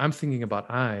 I'm thinking about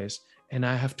eyes, and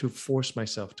I have to force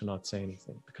myself to not say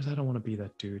anything because I don't want to be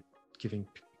that dude giving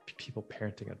people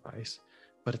parenting advice.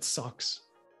 But it sucks,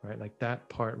 right? Like that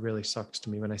part really sucks to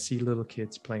me when I see little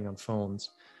kids playing on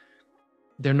phones.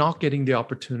 They're not getting the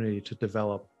opportunity to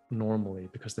develop normally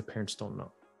because their parents don't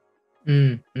know.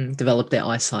 Develop their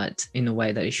eyesight in a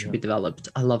way that it should be developed.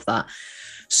 I love that.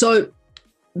 So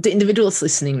the individual that's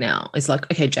listening now is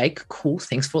like, okay, Jake, cool.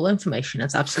 Thanks for all the information.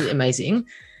 That's absolutely amazing.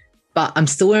 But I'm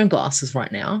still wearing glasses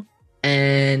right now.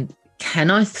 And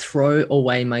can I throw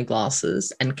away my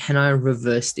glasses, and can I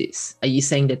reverse this? Are you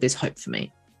saying that there's hope for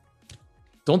me?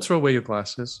 Don't throw away your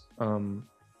glasses.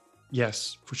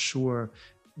 Yes, for sure.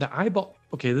 The eyeball,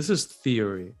 okay, this is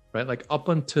theory, right? Like up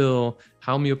until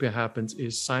how myopia happens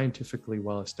is scientifically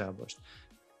well established.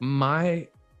 My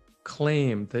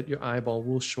claim that your eyeball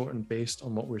will shorten based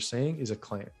on what we're saying is a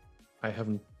claim. I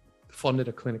haven't funded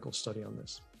a clinical study on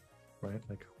this, right?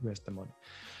 Like, who has the money?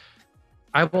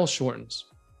 Eyeball shortens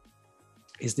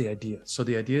is the idea. So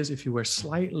the idea is if you wear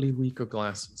slightly weaker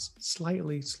glasses,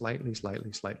 slightly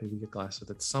weaker glasses,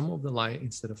 that some of the light,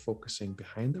 instead of focusing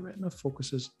behind the retina,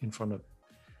 focuses in front of it.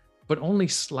 But only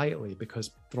slightly,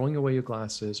 because throwing away your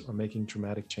glasses or making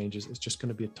dramatic changes is just going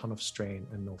to be a ton of strain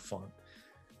and no fun.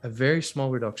 A very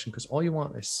small reduction, because all you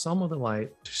want is some of the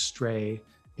light to stray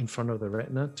in front of the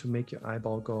retina to make your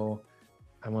eyeball go,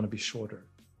 I want to be shorter.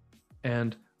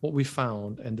 And what we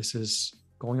found, and this is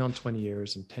going on 20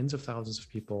 years and tens of thousands of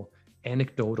people,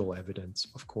 anecdotal evidence,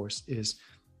 of course, is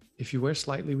if you wear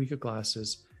slightly weaker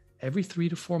glasses every 3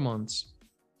 to 4 months,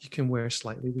 you can wear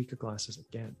slightly weaker glasses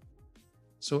again.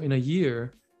 So in a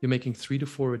year, you're making 3 to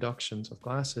 4 reductions of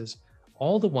glasses,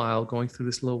 all the while going through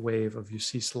this little wave of you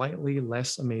see slightly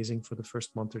less amazing for the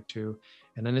first month or two,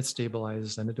 and then it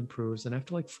stabilizes and it improves. And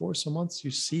after like 4 or so months,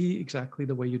 you see exactly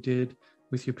the way you did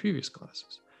with your previous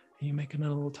glasses. And you make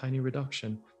another little tiny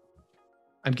reduction.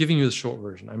 I'm giving you the short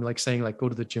version. I'm like saying like go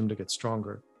to the gym to get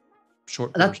stronger.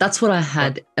 Short version. That's what I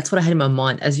had. That's what I had in my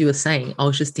mind as you were saying. I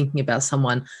was just thinking about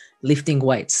someone lifting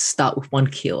weights. Start with 1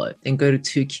 kilo, then go to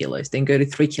 2 kilos, then go to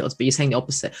 3 kilos. But you're saying the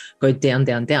opposite. Go down,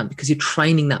 down, down, because you're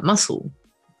training that muscle.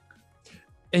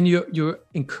 And you're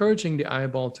encouraging the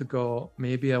eyeball to go,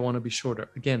 maybe I want to be shorter.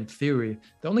 Again, theory.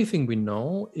 The only thing we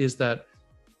know is that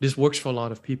this works for a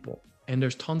lot of people. And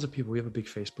there's tons of people. We have a big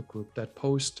Facebook group that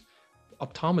post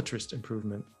optometrist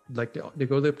improvement. Like they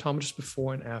go to the optometrist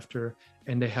before and after,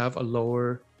 and they have a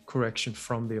lower correction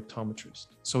from the optometrist.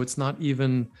 So it's not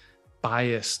even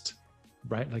biased,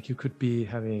 right? Like you could be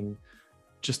having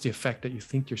just the effect that you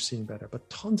think you're seeing better, but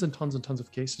tons and tons and tons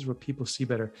of cases where people see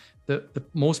better. The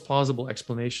most plausible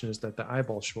explanation is that the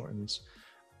eyeball shortens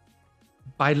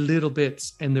by little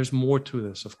bits. And there's more to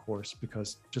this, of course,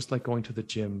 because just like going to the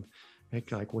gym,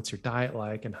 like what's your diet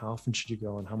like and how often should you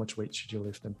go and how much weight should you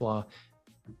lift and blah.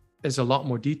 There's a lot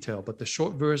more detail, but the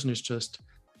short version is just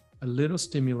a little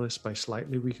stimulus by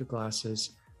slightly weaker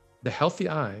glasses. The healthy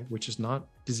eye, which is not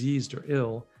diseased or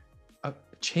ill,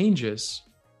 changes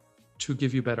to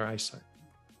give you better eyesight.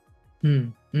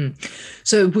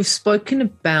 So we've spoken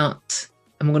about,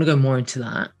 and we're going to go more into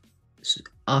that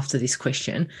after this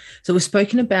question. So we've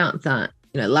spoken about that,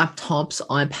 laptops,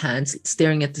 iPads,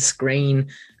 staring at the screen,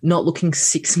 not looking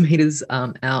 6 meters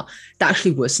out, that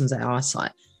actually worsens our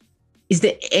eyesight. Is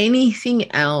there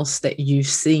anything else that you've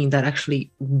seen that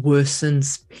actually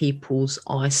worsens people's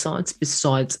eyesight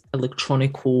besides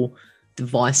electronic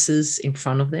devices in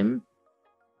front of them?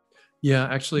 Yeah,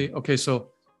 actually, okay,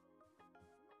 so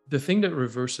the thing that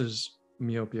reverses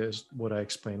myopia is what I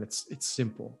explained. It's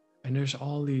simple. And there's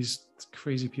all these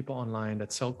crazy people online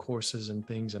that sell courses and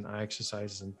things and eye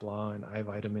exercises and blah and eye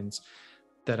vitamins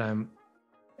that I'm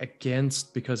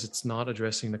against because it's not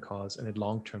addressing the cause and it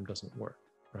long-term doesn't work,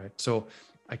 right? So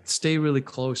I stay really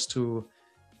close to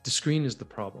the screen is the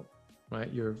problem,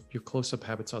 right? Your close-up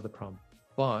habits are the problem.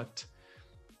 But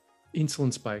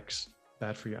insulin spikes,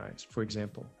 bad for your eyes, for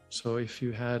example. So if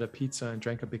you had a pizza and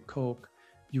drank a big Coke,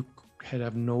 you could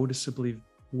have noticeably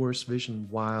worse vision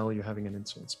while you're having an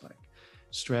insulin spike.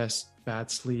 Stress, bad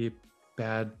sleep,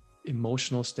 bad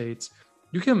emotional states.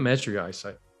 You can measure your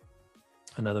eyesight.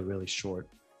 Another really short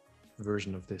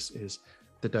version of this is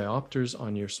the diopters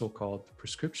on your so-called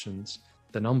prescriptions.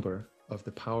 The number of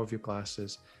the power of your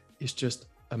glasses is just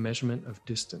a measurement of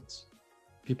distance.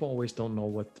 People always don't know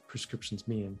what the prescriptions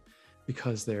mean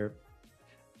because they're,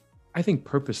 I think,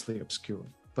 purposely obscure.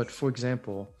 But for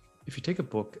example, if you take a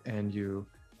book and you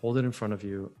hold it in front of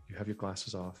you, you have your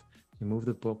glasses off, you move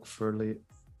the book further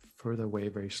away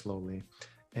very slowly,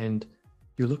 and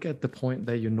you look at the point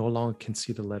that you no longer can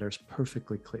see the letters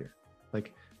perfectly clear.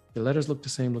 Like the letters look the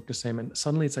same, and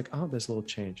suddenly it's like, oh, there's a little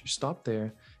change. You stop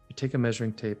there, you take a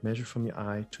measuring tape, measure from your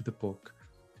eye to the book,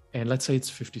 and let's say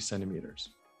it's 50 centimeters.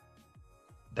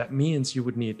 That means you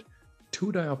would need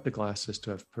 2 diopter glasses to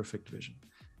have perfect vision.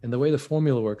 And the way the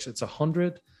formula works, it's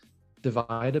 100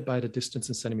 divided by the distance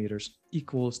in centimeters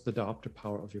equals the diopter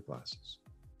power of your glasses.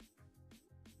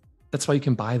 That's why you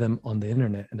can buy them on the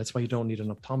internet. And that's why you don't need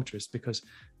an optometrist, because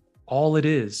all it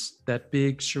is, that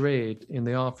big charade in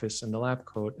the office and the lab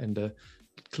coat and the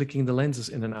clicking the lenses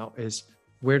in and out, is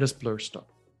where does blur stop?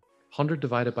 100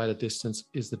 divided by the distance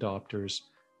is the diopters.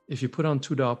 If you put on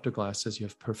 2 diopter glasses, you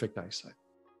have perfect eyesight.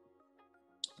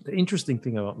 The interesting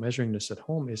thing about measuring this at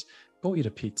home is go eat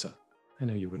a pizza. I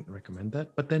know you wouldn't recommend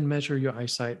that, but then measure your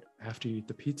eyesight after you eat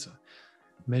the pizza.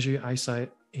 Measure your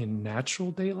eyesight in natural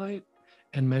daylight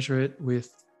and measure it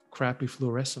with crappy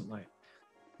fluorescent light.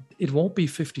 It won't be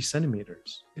 50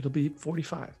 centimeters. It'll be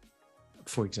 45,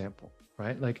 for example,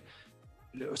 right? Like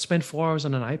spend 4 hours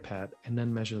on an iPad and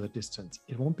then measure the distance.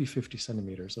 It won't be 50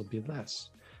 centimeters. It'll be less.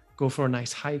 Go for a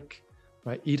nice hike,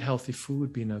 right? Eat healthy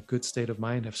food, be in a good state of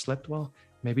mind, have slept well.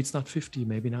 Maybe it's not 50,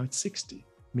 maybe now it's 60,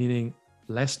 meaning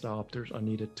less diopters are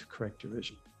needed to correct your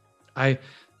vision.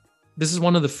 This is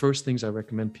one of the first things I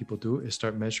recommend people do, is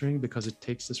start measuring, because it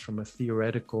takes this from a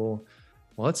theoretical,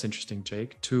 well, that's interesting,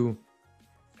 Jake, to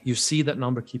you see that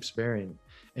number keeps varying,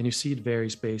 and you see it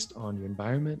varies based on your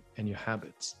environment and your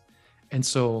habits. And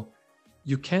so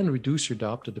you can reduce your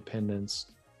diopter dependence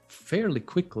fairly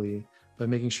quickly by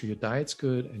making sure your diet's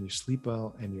good and you sleep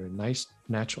well and you're in nice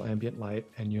natural ambient light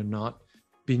and you're not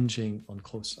binging on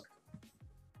close-up.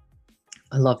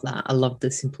 I love that. I love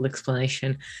the simple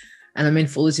explanation. And I mean,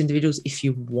 for all those individuals, if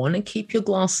you want to keep your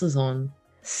glasses on,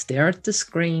 stare at the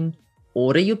screen,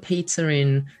 order your pizza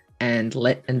in, and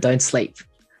don't sleep.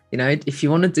 You know, if you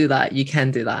want to do that, you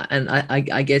can do that. And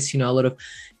I guess, you know, a lot of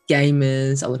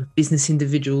gamers, a lot of business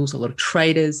individuals, a lot of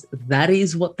traders, that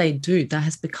is what they do. That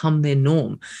has become their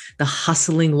norm. The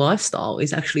hustling lifestyle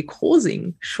is actually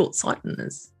causing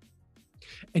short-sightedness.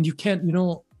 And you can't, you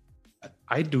know,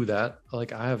 I do that.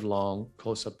 Like I have long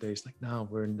close-up days. Like now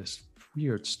we're in this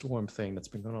weird storm thing that's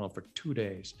been going on for 2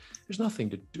 days. There's nothing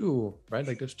to do, right?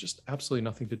 Like there's just absolutely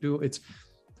nothing to do.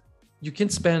 You can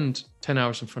spend 10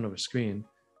 hours in front of a screen.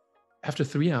 After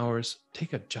 3 hours,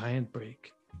 take a giant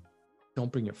break.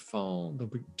 Don't bring your phone.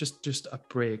 Just a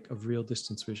break of real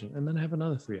distance vision, and then have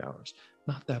another 3 hours.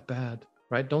 Not that bad,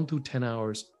 right? Don't do 10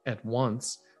 hours at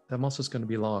once. That muscle's going to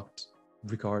be locked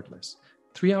regardless.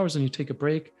 3 hours and you take a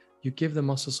break. You give the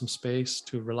muscle some space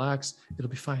to relax. It'll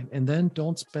be fine. And then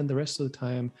don't spend the rest of the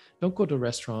time. Don't go to a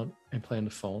restaurant and play on the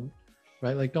phone,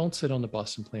 right? Like don't sit on the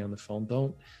bus and play on the phone.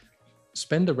 Don't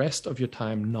spend the rest of your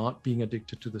time not being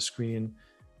addicted to the screen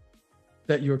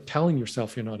that you're telling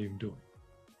yourself you're not even doing.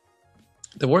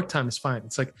 The work time is fine.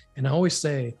 It's like, and I always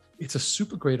say, it's a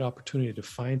super great opportunity to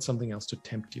find something else to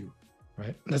tempt you,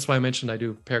 right? That's why I mentioned I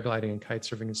do paragliding and kite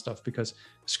surfing and stuff, because the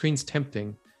screen's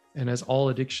tempting. And as all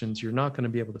addictions, you're not going to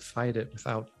be able to fight it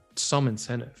without some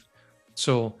incentive.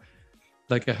 So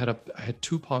like I had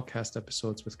 2 podcast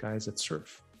episodes with guys that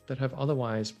surf that have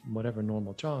otherwise whatever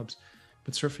normal jobs,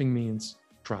 but surfing means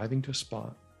driving to a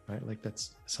spot, right? Like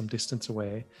that's some distance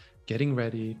away, getting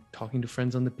ready, talking to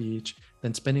friends on the beach,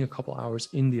 then spending a couple hours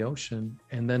in the ocean,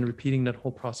 and then repeating that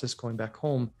whole process going back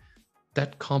home.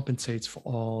 That compensates for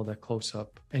all that close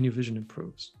up and your vision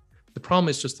improves. The problem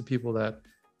is just the people that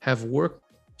have work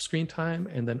screen time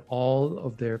and then all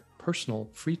of their personal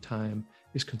free time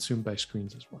is consumed by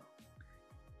screens as well.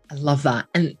 I love that.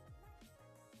 And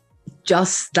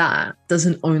just that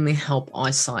doesn't only help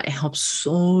eyesight, it helps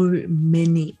so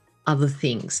many other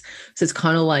things. So it's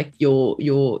kind of like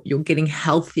you're getting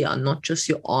healthier, not just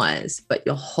your eyes, but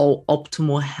your whole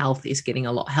optimal health is getting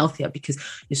a lot healthier because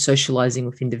you're socializing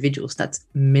with individuals. That's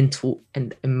mental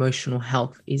and emotional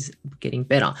health is getting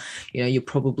better. You know, you're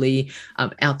probably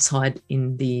outside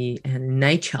in the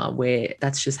nature where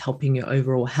that's just helping your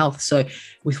overall health. So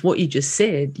with what you just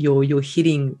said, you're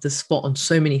hitting the spot on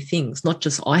so many things, not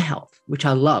just eye health, which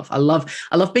I love. I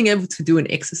love being able to do an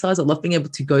exercise. I love being able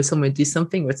to go somewhere and do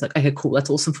something where it's like, okay, cool, that's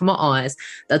awesome for my eyes.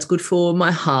 That's good for my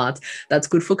heart. That's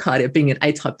good for cardio. Being an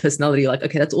A-type personality, like,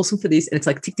 okay, that's awesome for this. And it's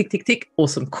like, tick, tick, tick, tick.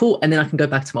 Awesome, cool. And then I can go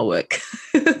back to my work.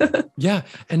 Yeah.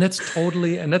 And that's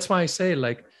why I say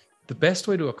like the best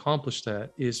way to accomplish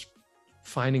that is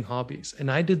finding hobbies. And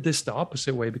I did this the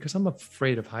opposite way because I'm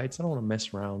afraid of heights. I don't want to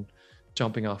mess around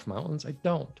jumping off mountains. I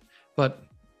don't. But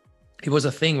it was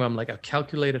a thing where I'm like, I've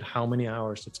calculated how many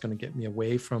hours it's going to get me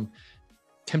away from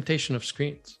temptation of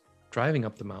screens, driving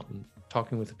up the mountain,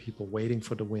 talking with the people, waiting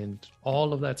for the wind,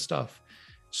 all of that stuff.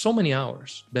 So many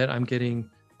hours that I'm getting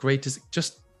great,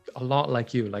 just a lot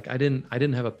like you. Like I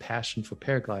didn't have a passion for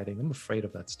paragliding. I'm afraid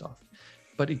of that stuff,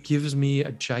 but it gives me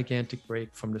a gigantic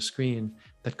break from the screen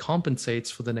that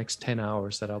compensates for the next 10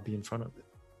 hours that I'll be in front of it.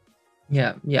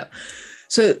 Yeah. Yeah.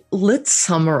 So let's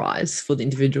summarize for the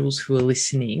individuals who are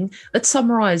listening. Let's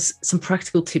summarize some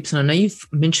practical tips. And I know you've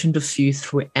mentioned a few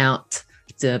throughout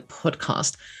the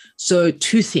podcast. So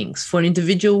 2 things for an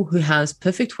individual who has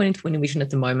perfect 20/20 vision at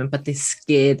the moment, but they're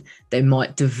scared they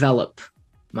might develop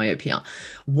myopia.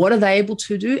 What are they able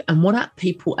to do? And what are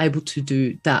people able to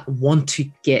do that want to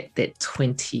get that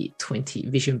 20/20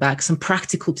 vision back? Some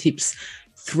practical tips,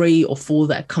 3 or 4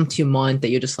 that come to your mind that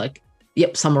you're just like,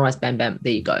 yep, summarize, bam, bam,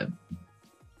 there you go.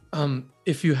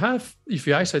 If your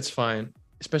eyesight's fine,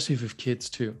 especially if you have kids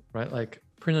too, right? Like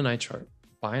print an eye chart,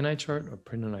 buy an eye chart or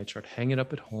print an eye chart, hang it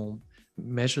up at home,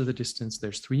 measure the distance.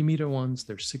 There's 3-meter ones,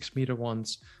 there's 6-meter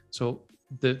ones. So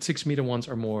the 6-meter ones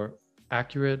are more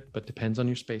accurate, but depends on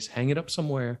your space. Hang it up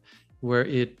somewhere where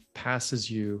it passes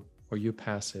you or you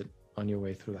pass it on your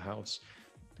way through the house.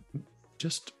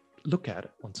 Just look at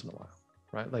it once in a while,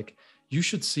 right? Like you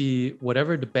should see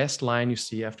whatever the best line you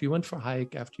see after you went for a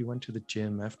hike, after you went to the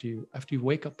gym, after you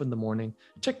wake up in the morning,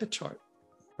 check the chart,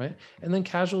 right? And then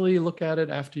casually look at it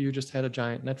after you just had a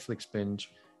giant Netflix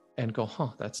binge and go,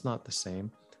 that's not the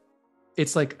same.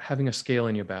 It's like having a scale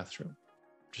in your bathroom,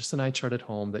 just an eye chart at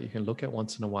home that you can look at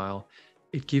once in a while.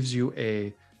 It gives you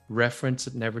a reference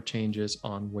that never changes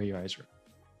on where your eyes are,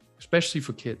 especially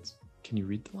for kids. Can you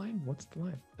read the line? What's the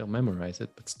line? They'll memorize it,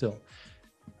 but still.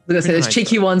 Because those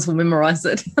cheeky ones will memorize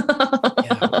it.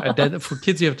 Yeah, for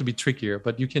kids, you have to be trickier,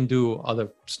 but you can do other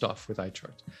stuff with eye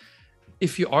charts.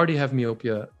 if you already have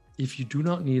myopia, if you do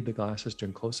not need the glasses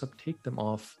during close-up, take them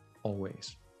off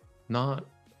always. Not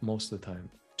most of the time,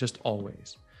 just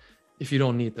always. If you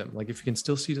don't need them, like if you can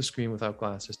still see the screen without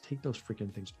glasses, take those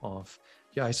freaking things off.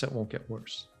 Your eyesight won't get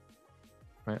worse,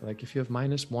 right? Like if you have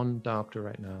 -1 diopter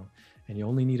right now and you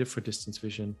only need it for distance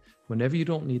vision, whenever you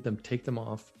don't need them, take them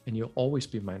off and you'll always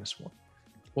be -1.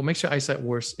 What makes your eyesight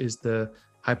worse is the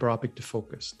hyperopic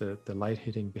defocus, the light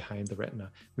hitting behind the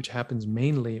retina, which happens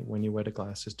mainly when you wear the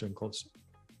glasses during close-up.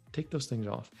 Take those things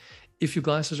off. If your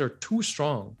glasses are too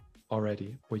strong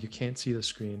already, where you can't see the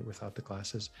screen without the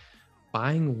glasses,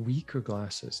 buying weaker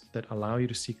glasses that allow you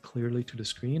to see clearly to the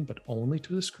screen, but only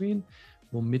to the screen,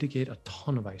 will mitigate a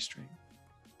ton of eye strain.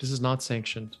 This is not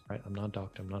sanctioned, right? I'm not a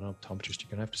doctor, I'm not an optometrist. You're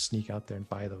gonna have to sneak out there and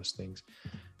buy those things.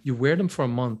 You wear them for a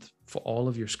month for all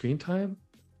of your screen time.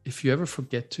 If you ever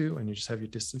forget to, and you just have your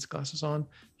distance glasses on,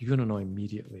 you're gonna know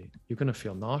immediately. You're gonna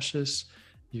feel nauseous.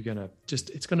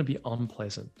 It's gonna be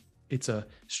unpleasant. It's a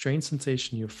strange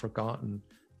sensation you've forgotten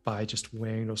by just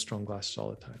wearing those strong glasses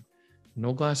all the time.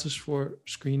 No glasses for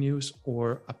screen use,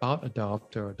 or about a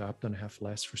diopter or a diopter and a half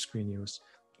less for screen use,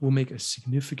 will make a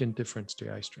significant difference to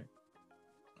your eye strain.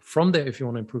 From there, if you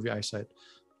want to improve your eyesight,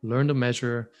 learn to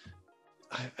measure.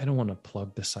 I don't want to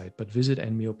plug the site, but visit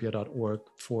nmyopia.org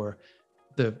for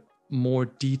the more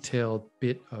detailed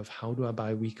bit of how do I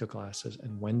buy weaker glasses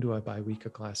and when do I buy weaker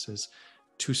glasses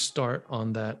to start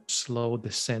on that slow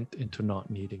descent into not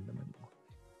needing them anymore.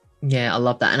 Yeah, I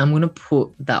love that. And I'm going to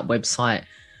put that website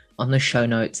on the show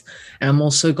notes. And I'm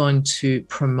also going to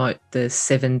promote the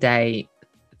 7-day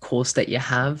course that you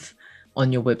have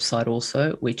on your website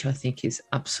also, which I think is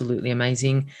absolutely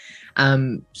amazing.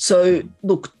 So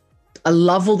look, I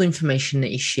love all the information that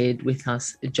you shared with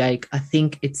us, Jake. I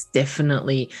think it's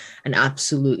definitely an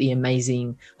absolutely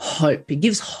amazing hope. It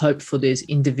gives hope for those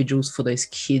individuals, for those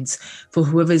kids, for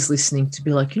whoever's listening to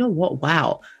be like, you know what?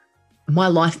 Wow. My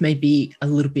life may be a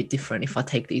little bit different if I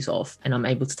take these off, and I'm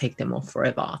able to take them off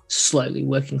forever, slowly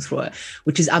working through it,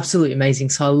 which is absolutely amazing.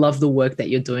 So I love the work that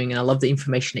you're doing, and I love the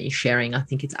information that you're sharing. I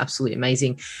think it's absolutely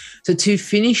amazing. So to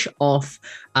finish off,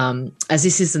 as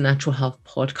this is the Natural Health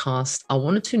Podcast, I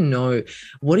wanted to know,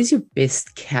 what is your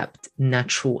best kept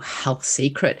natural health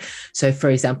secret? So for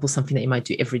example, something that you might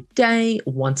do every day,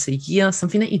 once a year,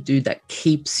 something that you do that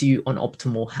keeps you on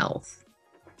optimal health.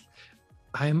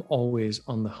 I'm always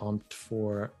on the hunt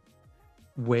for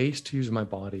ways to use my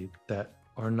body that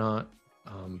are not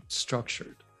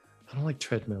structured. I don't like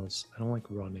treadmills. I don't like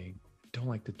running. I don't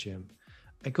like the gym.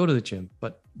 I go to the gym,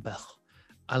 but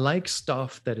I like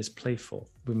stuff that is playful.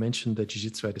 We mentioned the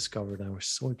jiu-jitsu I discovered, and I was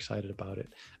so excited about it.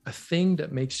 A thing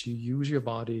that makes you use your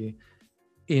body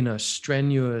in a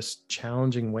strenuous,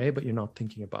 challenging way, but you're not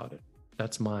thinking about it.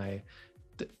 That's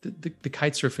the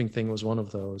kite surfing thing was one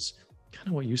of those. Kind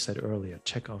of what you said earlier,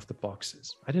 check off the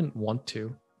boxes. I didn't want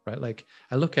to, right? Like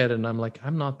I look at it and I'm like,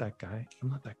 I'm not that guy. I'm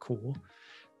not that cool.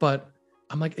 But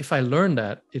I'm like, if I learn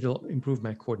that, it'll improve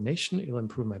my coordination. It'll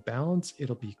improve my balance.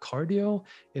 It'll be cardio.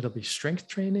 It'll be strength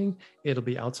training. It'll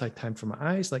be outside time for my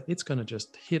eyes. Like it's going to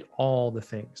just hit all the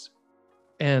things.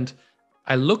 And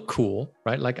I look cool,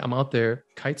 right? Like I'm out there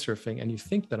kite surfing and you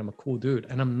think that I'm a cool dude,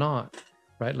 and I'm not,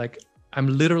 right? Like I'm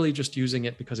literally just using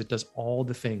it because it does all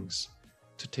the things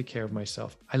to take care of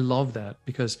myself. I love that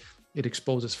because it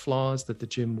exposes flaws that the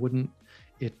gym wouldn't.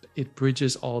 It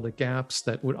bridges all the gaps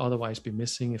that would otherwise be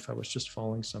missing if I was just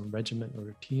following some regimen or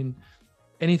routine.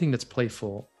 Anything that's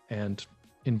playful and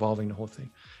involving the whole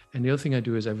thing. And the other thing I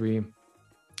do is every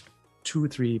 2,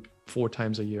 3, 4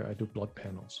 times a year, I do blood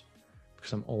panels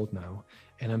because I'm old now.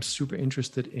 And I'm super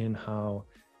interested in how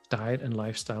diet and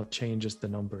lifestyle changes the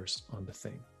numbers on the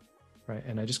thing, right?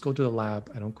 And I just go to the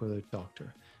lab. I don't go to the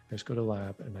doctor. I just go to the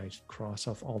lab and I cross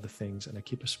off all the things, and I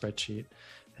keep a spreadsheet,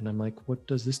 and I'm like, what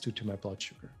does this do to my blood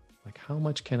sugar? Like, how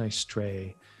much can I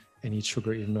stray and eat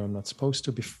sugar even though I'm not supposed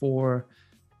to before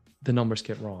the numbers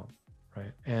get wrong,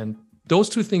 right? And those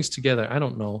two things together, I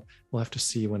don't know. We'll have to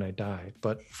see when I die.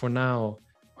 But for now,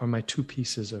 are my 2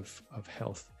 pieces of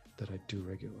health that I do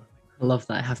regularly. I love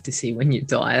that. I have to see when you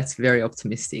die. That's very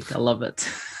optimistic. I love it.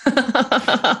 You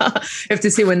have to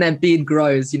see when that beard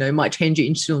grows, it might change your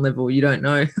insulin level. You don't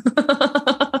know.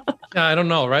 Yeah, I don't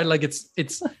know, right? Like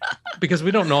it's because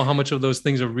we don't know how much of those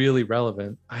things are really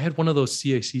relevant. I had one of those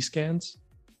CAC scans.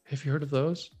 Have you heard of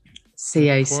those?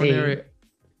 CAC.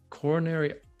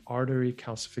 Coronary artery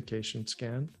calcification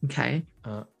scan. Okay.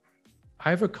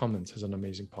 Ivor Cummins has an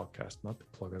amazing podcast, not to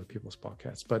plug other people's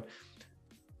podcasts, but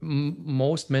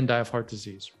most men die of heart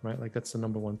disease, right? Like that's the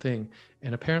number one thing.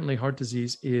 And apparently heart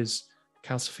disease is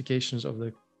calcifications of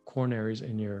the coronaries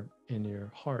in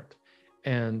your heart.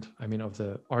 And I mean, of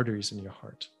the arteries in your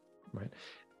heart.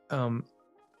 right?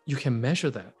 You can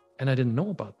measure that. And I didn't know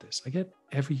about this.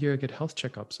 Every year I get health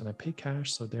checkups and I pay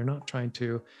cash. So they're not trying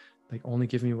to like only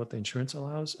give me what the insurance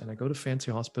allows. And I go to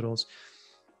fancy hospitals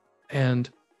and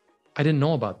I didn't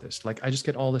know about this. Like I just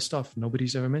get all this stuff.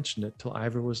 Nobody's ever mentioned it till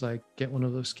Ivor was like, get one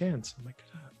of those scans. I'm like,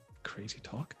 crazy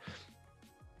talk.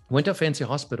 Went to a fancy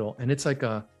hospital and it's like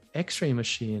a X-ray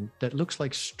machine that looks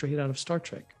like straight out of Star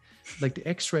Trek. Like the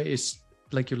X-ray is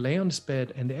like you lay on this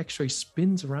bed and the X-ray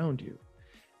spins around you.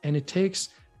 And it takes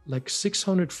like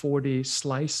 640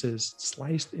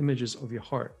 sliced images of your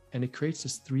heart. And it creates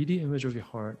this 3D image of your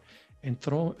heart and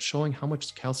showing how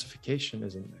much calcification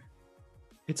is in there.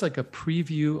 It's like a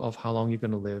preview of how long you're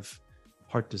going to live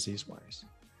heart disease wise.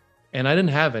 And I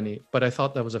didn't have any, but I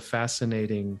thought that was a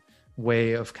fascinating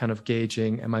way of kind of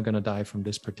gauging, am I going to die from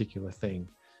this particular thing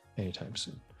anytime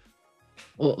soon?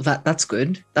 Well, that's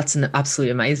good. That's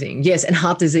absolutely amazing. Yes, and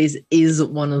heart disease is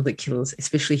one of the killers,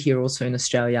 especially here also in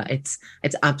Australia. It's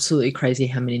absolutely crazy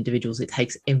how many individuals it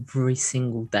takes every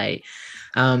single day.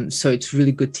 So it's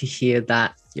really good to hear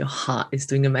that your heart is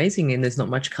doing amazing and there's not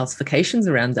much calcifications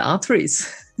around the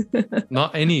arteries.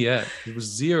 Not any yet. It was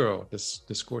zero. This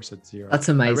score said zero. That's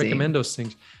amazing. I recommend those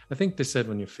things. I think they said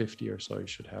when you're 50 or so, you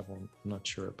should have one. I'm not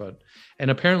sure. And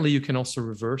apparently you can also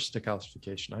reverse the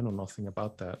calcification. I know nothing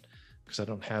about that because I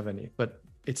don't have any, but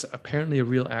it's apparently a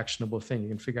real actionable thing. You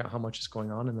can figure out how much is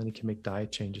going on and then you can make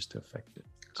diet changes to affect it.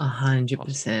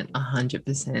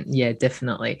 100%. Yeah,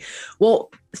 definitely. Well,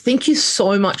 thank you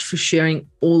so much for sharing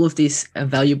all of this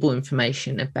valuable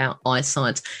information about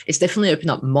eyesight. It's definitely opened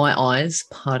up my eyes,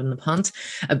 pardon the pun,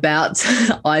 about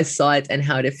eyesight and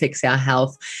how it affects our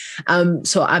health.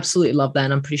 So I absolutely love that.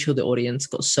 And I'm pretty sure the audience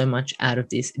got so much out of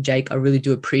this. Jake, I really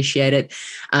do appreciate it.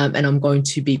 And I'm going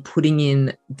to be putting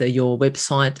in your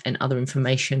website and other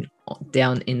information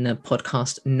down in the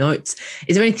podcast notes.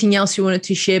 Is there anything else you wanted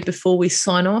to share before we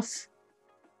sign off?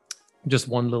 Just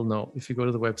one little note. If you go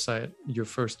to the website, your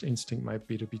first instinct might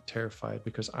be to be terrified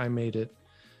because I made it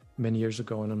many years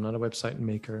ago and I'm not a website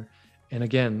maker. And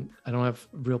again, I don't have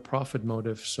real profit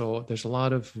motive. So there's a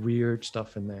lot of weird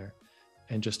stuff in there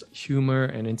and just humor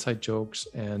and inside jokes.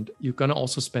 And you're going to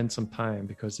also spend some time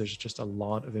because there's just a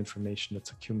lot of information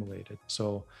that's accumulated.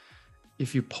 So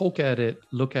if you poke at it,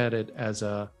 look at it as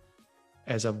a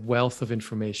wealth of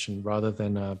information rather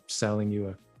than selling you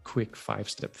a quick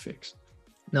 5-step fix.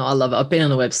 No, I love it. I've been on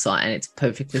the website and it's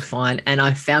perfectly fine. And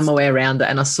I found my way around it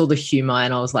and I saw the humor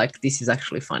and I was like, this is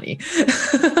actually funny.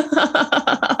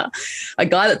 A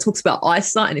guy that talks about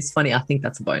eyesight and it's funny, I think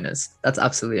that's a bonus. That's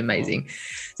absolutely amazing.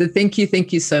 So thank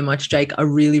you so much, Jake. I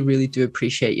really, really do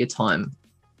appreciate your time.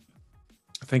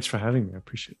 Thanks for having me. I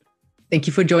appreciate it. Thank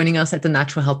you for joining us at the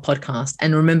Natural Health Podcast.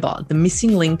 And remember, the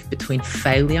missing link between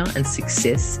failure and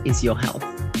success is your health.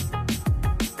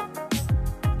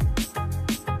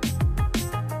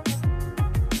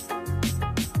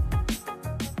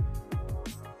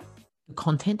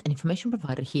 Content and information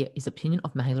provided here is opinion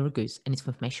of Mahela Raguse and is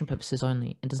for information purposes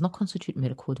only and does not constitute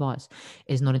medical advice.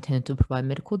 It is not intended to provide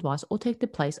medical advice or take the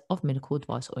place of medical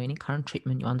advice or any current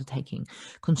treatment you're undertaking.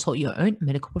 Consult your own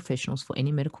medical professionals for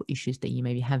any medical issues that you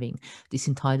may be having. This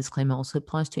entire disclaimer also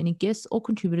applies to any guests or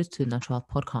contributors to the Natural Health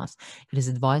Podcast. It is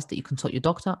advised that you consult your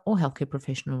doctor or healthcare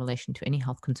professional in relation to any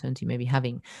health concerns you may be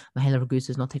having. Mahela Raguse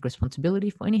does not take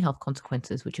responsibility for any health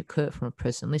consequences which occur from a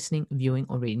person listening, viewing,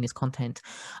 or reading this content.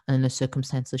 And in the circumstances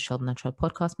shall the Natural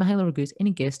Health Podcast, Mahela Raguse,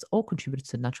 any guests or contributors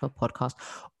to the Natural Health Podcast,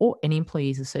 or any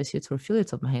employees, associates, or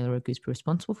affiliates of Mahela Raguse be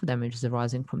responsible for damages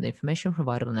arising from the information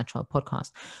provided on the Natural Health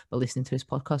Podcast. By listening to this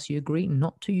podcast, you agree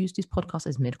not to use this podcast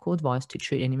as medical advice to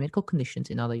treat any medical conditions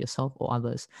in either yourself or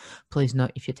others. Please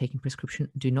note, if you're taking prescription,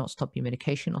 do not stop your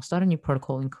medication or start a new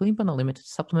protocol, including but not limited to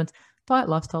supplements, diet,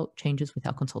 lifestyle changes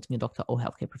without consulting a doctor or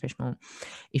healthcare professional.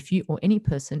 If you or any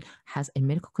person has a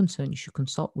medical concern, you should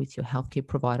consult with your healthcare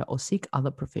provider or seek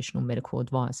other professional medical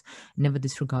advice. Never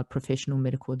disregard professional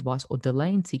medical advice or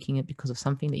delay in seeking it because of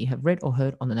something that you have read or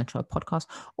heard on the Natural Health Podcast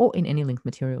or in any linked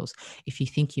materials. If you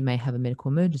think you may have a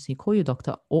medical emergency, call your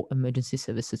doctor or emergency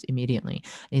services immediately.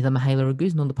 Neither Mahela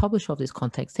Raguse nor the publisher of this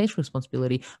content takes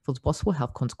responsibility for the possible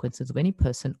health consequences of any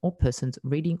person or persons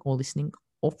reading or listening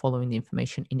or following the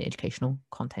information in the educational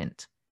content.